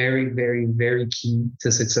is very, very, very key to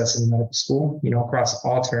success in medical school, you know, across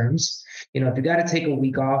all terms. You know, if you got to take a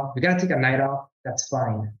week off, if you got to take a night off, that's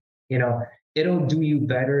fine. You know, it'll do you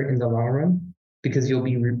better in the long run. because you'll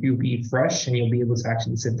be fresh and you'll be able to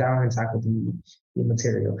actually sit down and tackle the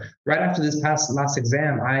material. Right after this last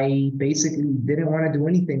exam, I basically didn't want to do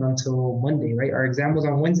anything until Monday, right? Our exam was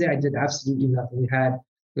on Wednesday. I did absolutely nothing. We had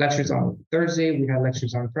lectures on Thursday. We had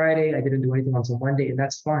lectures on Friday. I didn't do anything until Monday, and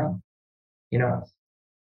that's fine. You know,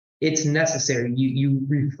 it's necessary. You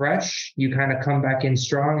refresh, you kind of come back in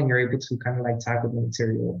strong, and you're able to kind of like tackle the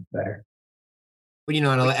material better. Well, you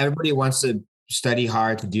know, everybody wants to study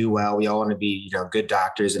hard to do well. We all want to be, you know, good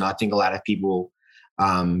doctors. And I think a lot of people,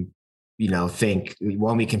 you know, think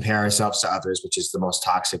when we compare ourselves to others, which is the most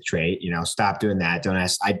toxic trait, you know, stop doing that. Don't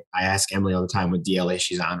ask. I ask Emily all the time what DLA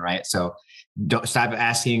she's on, right? So don't stop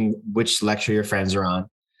asking which lecture your friends are on.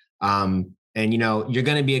 And, you know, you're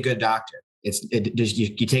going to be a good doctor.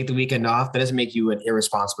 You take the weekend off. That doesn't make you an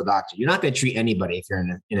irresponsible doctor. You're not going to treat anybody if you're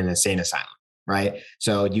in an insane asylum, right?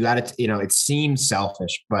 So you got to, you know, it seems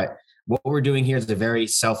selfish, but what we're doing here is a very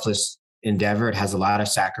selfless endeavor. It has a lot of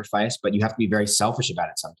sacrifice, but you have to be very selfish about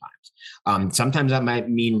it sometimes. Sometimes that might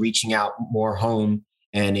mean reaching out more home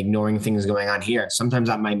and ignoring things going on here. Sometimes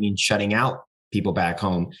that might mean shutting out people back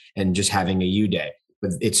home and just having a you day.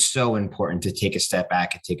 But it's so important to take a step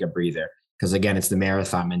back and take a breather. Because again, it's the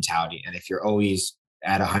marathon mentality. And if you're always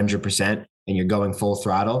at 100% and you're going full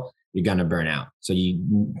throttle, you're going to burn out. So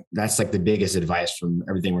that's like the biggest advice from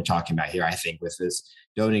everything we're talking about here, I think, with this.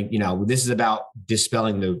 Don't, you know, this is about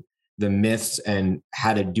dispelling the myths and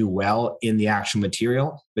how to do well in the actual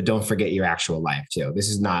material, but don't forget your actual life too. This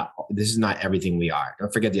is not everything we are.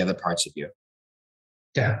 Don't forget the other parts of you.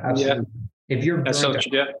 Yeah, absolutely. Yeah. If you're burnt out,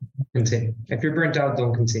 continue. If you're burnt out,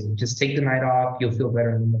 don't continue. Just take the night off. You'll feel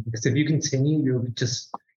better in the morning. Because if you continue, you'll just,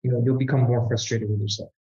 you know, you'll become more frustrated with yourself.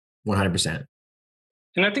 100%.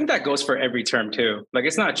 And I think that goes for every term too. Like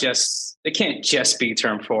it can't just be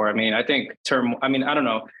term 4. I mean, I don't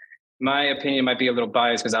know. My opinion might be a little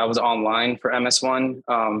biased because I was online for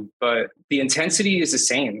MS1. But the intensity is the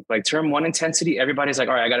same. Like term 1 intensity, everybody's like,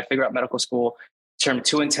 all right, I got to figure out medical school. Term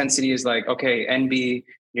 2 intensity is like, okay, NB,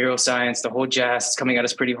 neuroscience, the whole jazz is coming at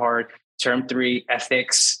us pretty hard. Term 3,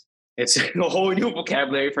 ethics. It's a whole new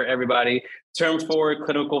vocabulary for everybody. Term 4,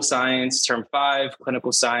 clinical science. Term 5,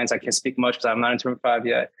 clinical science. I can't speak much because I'm not in term 5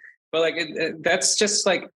 yet. But like, that's just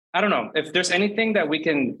like, I don't know. If there's anything that we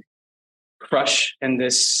can crush in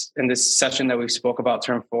this session that we spoke about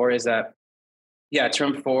term 4 is that, yeah,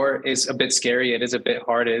 term 4 is a bit scary. It is a bit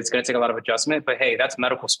hard. It's going to take a lot of adjustment. But hey, that's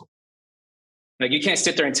medical school. Like you can't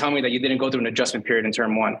sit there and tell me that you didn't go through an adjustment period in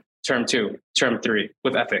term 1, term 2, term 3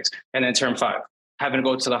 with ethics, and then term 5, having to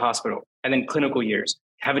go to the hospital, and then clinical years,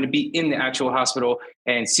 having to be in the actual hospital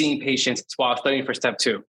and seeing patients while studying for step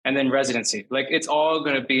 2, and then residency. Like it's all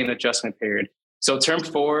going to be an adjustment period. So term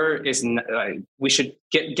 4 is we should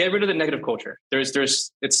get rid of the negative culture.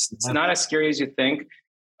 It's not as scary as you think.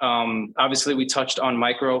 Obviously, we touched on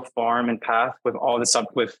micro, farm, and path with all this up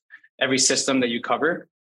with every system that you cover.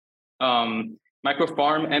 Micro,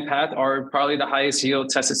 farm, and path are probably the highest yield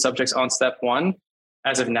tested subjects on step 1,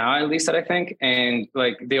 as of now, at least that I think. And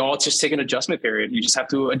like they all just take an adjustment period. You just have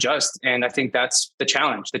to adjust. And I think that's the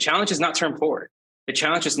challenge. The challenge is not term 4. The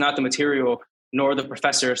challenge is not the material, nor the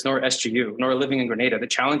professors, nor SGU, nor living in Grenada. The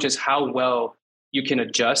challenge is how well you can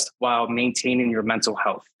adjust while maintaining your mental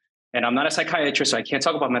health. And I'm not a psychiatrist, so I can't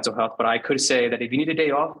talk about mental health, but I could say that if you need a day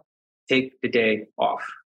off, take the day off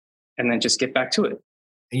and then just get back to it.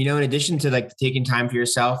 And, you know, in addition to like taking time for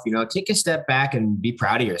yourself, you know, take a step back and be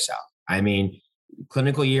proud of yourself. I mean,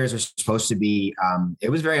 clinical years are supposed to be, it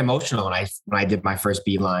was very emotional when I did my first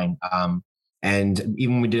beeline. And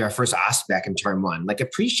even when we did our first OSP back in term 1, like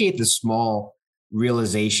appreciate the small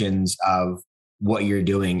realizations of what you're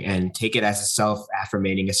doing and take it as a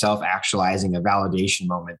self-affirmating, a self-actualizing, a validation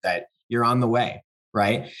moment that you're on the way.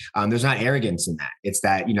 Right. There's not arrogance in that. It's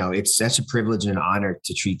that, you know, it's such a privilege and an honor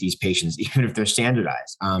to treat these patients, even if they're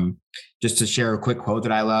standardized. Just to share a quick quote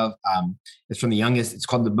that I love. It's from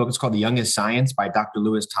the book is called The Youngest Science by Dr.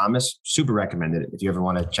 Lewis Thomas. Super recommended it if you ever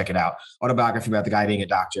want to check it out. Autobiography about the guy being a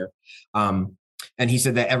doctor. And he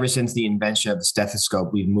said that ever since the invention of the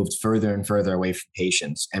stethoscope, we've moved further and further away from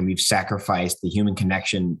patients, and we've sacrificed the human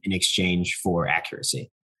connection in exchange for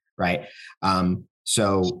accuracy. Right.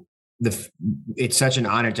 So it's such an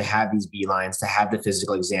honor to have these beelines, to have the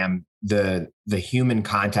physical exam, the human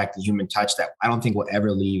contact, the human touch that I don't think will ever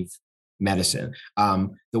leave medicine.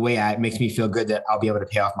 The way it makes me feel good that I'll be able to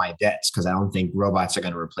pay off my debts because I don't think robots are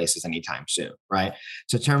going to replace us anytime soon. Right.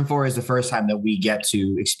 So term 4 is the first time that we get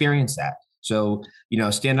to experience that. So, you know,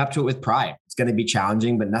 stand up to it with pride. It's going to be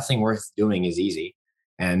challenging, but nothing worth doing is easy.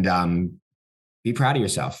 And be proud of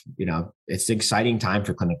yourself. You know, it's an exciting time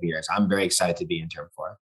for clinical years. I'm very excited to be in term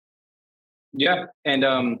 4. Yeah.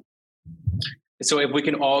 And So if we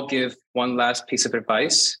can all give one last piece of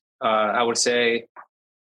advice, I would say,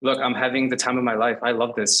 look, I'm having the time of my life. I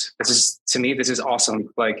love this. To me, this is awesome.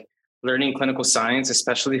 Like learning clinical science,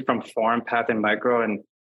 especially from foreign path and micro, and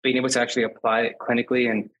being able to actually apply it clinically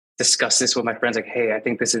and discuss this with my friends. Like, hey, I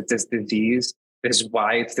think this is this disease. This is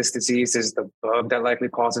why it's this disease. This is the bug that likely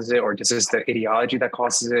causes it, or this is the etiology that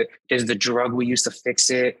causes it. This is the drug we use to fix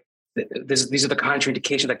it. These are the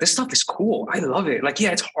contraindications. Like this stuff is cool. I love it. Like,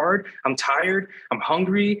 yeah, it's hard. I'm tired. I'm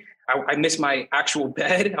hungry. I miss my actual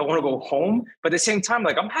bed. I want to go home. But at the same time,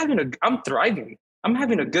 like I'm thriving. I'm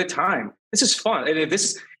having a good time. This is fun. And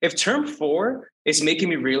if term 4 is making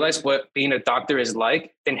me realize what being a doctor is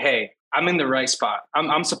like, then hey, I'm in the right spot.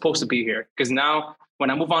 I'm supposed to be here. Because now when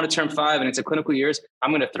I move on to term 5 and it's a clinical years,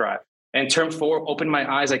 I'm going to thrive. And term 4 opened my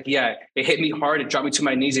eyes. Like, yeah, it hit me hard. It dropped me to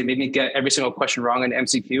my knees. It made me get every single question wrong in the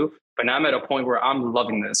MCQ. But now I'm at a point where I'm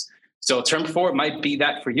loving this. So term 4 might be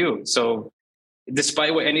that for you. So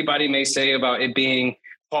despite what anybody may say about it being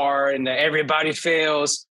hard and that everybody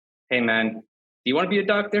fails, hey man, do you want to be a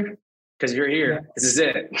doctor? Because you're here. Yeah. This is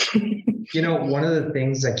it. One of the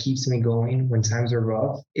things that keeps me going when times are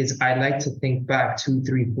rough is I like to think back 2,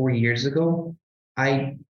 3, 4 years ago.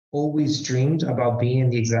 I always dreamed about being in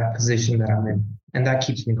the exact position that I'm in, and that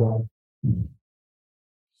keeps me going.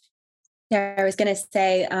 Yeah, I was going to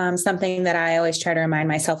say something that I always try to remind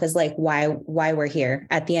myself is like why we're here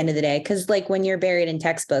at the end of the day. Because like when you're buried in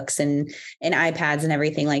textbooks and iPads and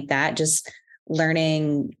everything like that, just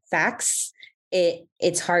learning facts,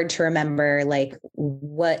 it's hard to remember like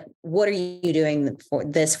what are you doing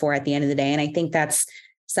for at the end of the day. And I think that's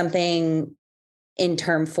something in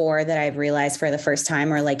term 4 that I've realized for the first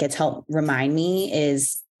time, or like it's helped remind me,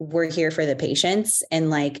 is we're here for the patients, and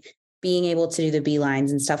like being able to do the B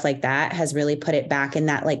lines and stuff like that has really put it back in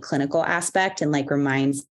that like clinical aspect and like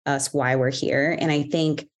reminds us why we're here. And I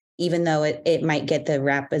think even though it might get the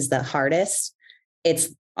rep as the hardest, it's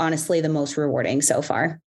honestly the most rewarding so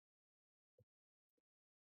far.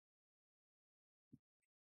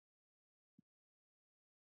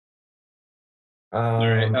 All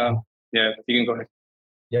right. Yeah, you can go ahead.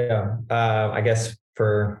 Yeah. I guess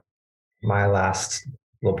for my last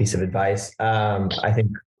little piece of advice, I think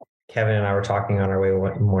Kevin and I were talking on our way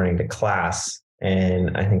one morning to class.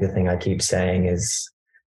 And I think the thing I keep saying is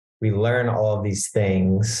we learn all of these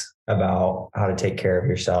things about how to take care of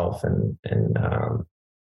yourself and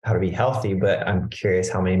how to be healthy. But I'm curious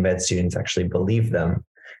how many med students actually believe them.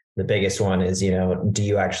 The biggest one is, do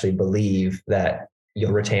you actually believe that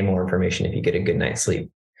you'll retain more information if you get a good night's sleep?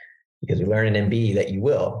 Because we learn in MB that you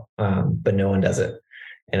will, but no one does it.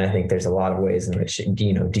 And I think there's a lot of ways in which,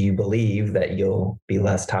 do you believe that you'll be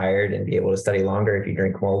less tired and be able to study longer if you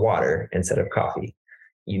drink more water instead of coffee?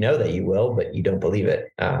 You know that you will, but you don't believe it.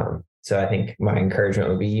 So I think my encouragement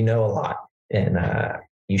would be, a lot, and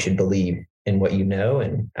you should believe in what you know,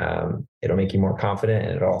 and it'll make you more confident.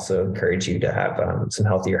 And it'll also encourage you to have some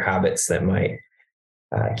healthier habits that might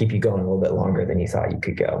keep you going a little bit longer than you thought you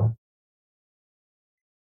could go.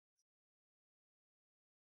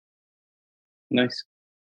 Nice.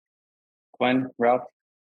 Quen, Ralph,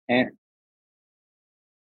 Ant,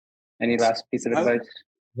 any last piece of advice?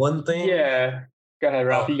 One thing? Yeah. Go ahead,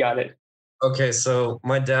 Ralph. You got it. Okay, so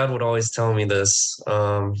my dad would always tell me this.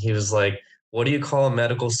 He was like, what do you call a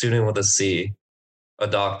medical student with a C? A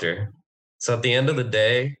doctor. So at the end of the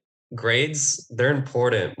day, grades, they're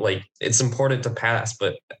important. Like, it's important to pass,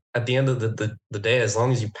 but at the end of the day, as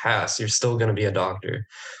long as you pass, you're still going to be a doctor.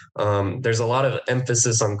 There's a lot of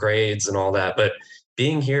emphasis on grades and all that, but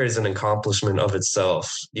being here is an accomplishment of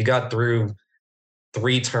itself. You got through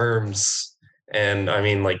 3 terms, and I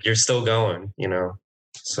mean, like, you're still going,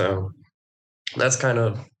 So that's kind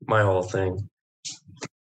of my whole thing.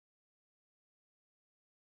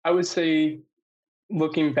 I would say,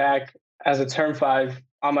 looking back as a term 5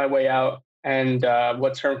 on my way out and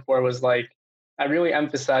what term 4 was like, I really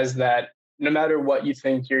emphasized that no matter what you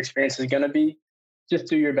think your experience is going to be, just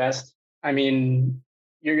do your best. I mean,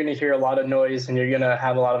 you're going to hear a lot of noise and you're going to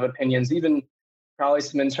have a lot of opinions, even probably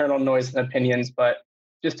some internal noise and opinions, but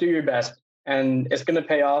just do your best. And it's going to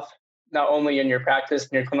pay off not only in your practice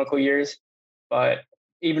and your clinical years, but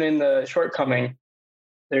even in the shortcoming,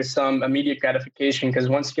 there's some immediate gratification, because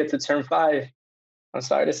once you get to term 5, I'm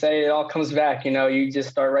sorry to say, it all comes back. You just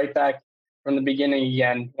start right back from the beginning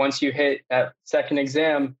again. Once you hit that second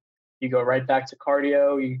exam, you go right back to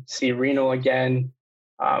cardio, you see renal again.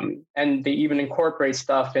 And they even incorporate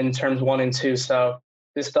stuff in terms 1 and 2. So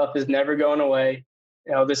this stuff is never going away.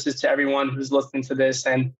 This is to everyone who's listening to this,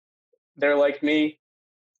 and they're like me.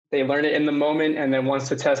 They learn it in the moment, and then once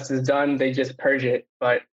the test is done, they just purge it.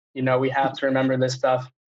 But, we have to remember this stuff.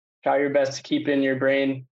 try your best to keep it in your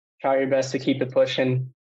brain, try your best to keep it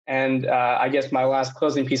pushing. And I guess my last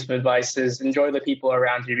closing piece of advice is enjoy the people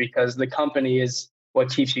around you, because the company is what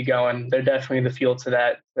keeps you going. They're definitely the fuel to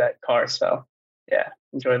that car. So yeah,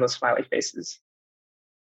 enjoy those smiley faces.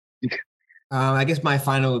 I guess my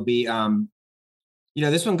final would be,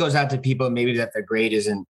 this one goes out to people maybe that their grade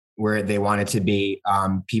isn't where they want it to be.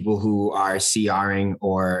 People who are CRing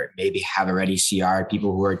or maybe have already CR'd,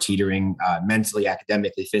 people who are teetering mentally,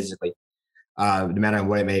 academically, physically, no matter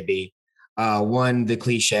what it may be. One, the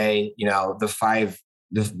cliche, the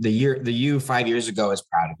you 5 years ago is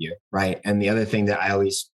proud of you, right? And the other thing that I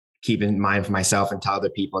always keep in mind for myself and tell other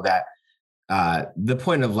people that the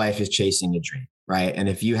point of life is chasing a dream, right? And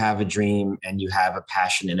if you have a dream and you have a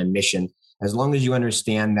passion and a mission, as long as you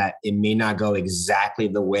understand that it may not go exactly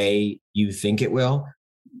the way you think it will,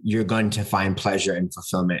 you're going to find pleasure and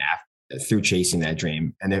fulfillment through chasing that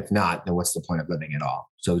dream. And if not, then what's the point of living at all?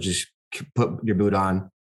 So just put your boot on,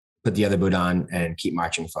 put the other boot on, and keep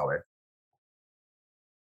marching forward.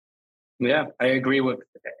 Yeah, I agree with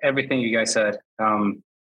everything you guys said.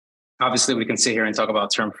 Obviously, we can sit here and talk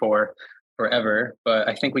about term 4 forever, but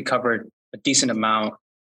I think we covered a decent amount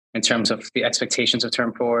in terms of the expectations of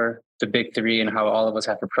term 4, the big 3, and how all of us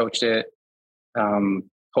have approached it.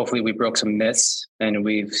 Hopefully we broke some myths and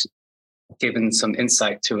we've given some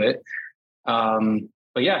insight to it.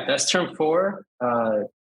 But yeah, that's term 4.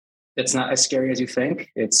 It's not as scary as you think.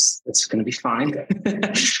 It's going to be fine.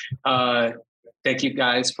 Thank you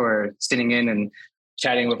guys for sitting in and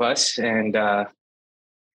chatting with us. And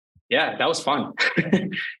yeah, that was fun.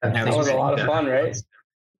 That was a lot of fun, right?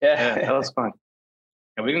 Yeah, that was fun.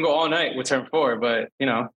 And we can go all night with term 4, but I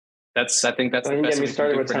think that's the best. Get me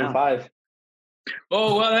started with term 5.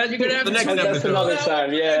 Oh, well, you're gonna have the next episode. That's another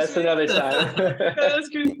time. Yeah, that's another time. That's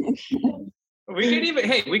good.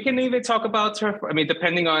 We can even talk about term 4. I mean,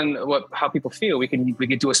 depending on how people feel, we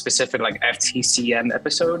could do a specific like FTCM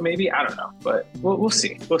episode, maybe. I don't know, but we'll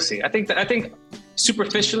see. We'll see. I think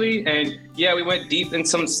superficially, and yeah, we went deep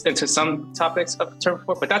into some topics of term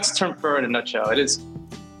 4, but that's term 4 in a nutshell. It is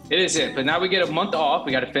it. But now we get a month off.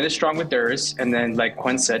 We got to finish strong with DERS. And then, like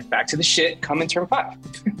Quen said, back to the shit, come in term 5.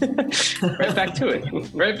 Right back to it.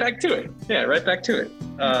 Yeah, right back to it.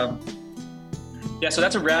 Yeah, so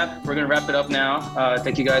that's a wrap. We're going to wrap it up now.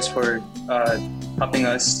 Thank you guys for helping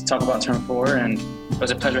us talk about term 4. And it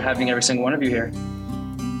was a pleasure having every single one of you here.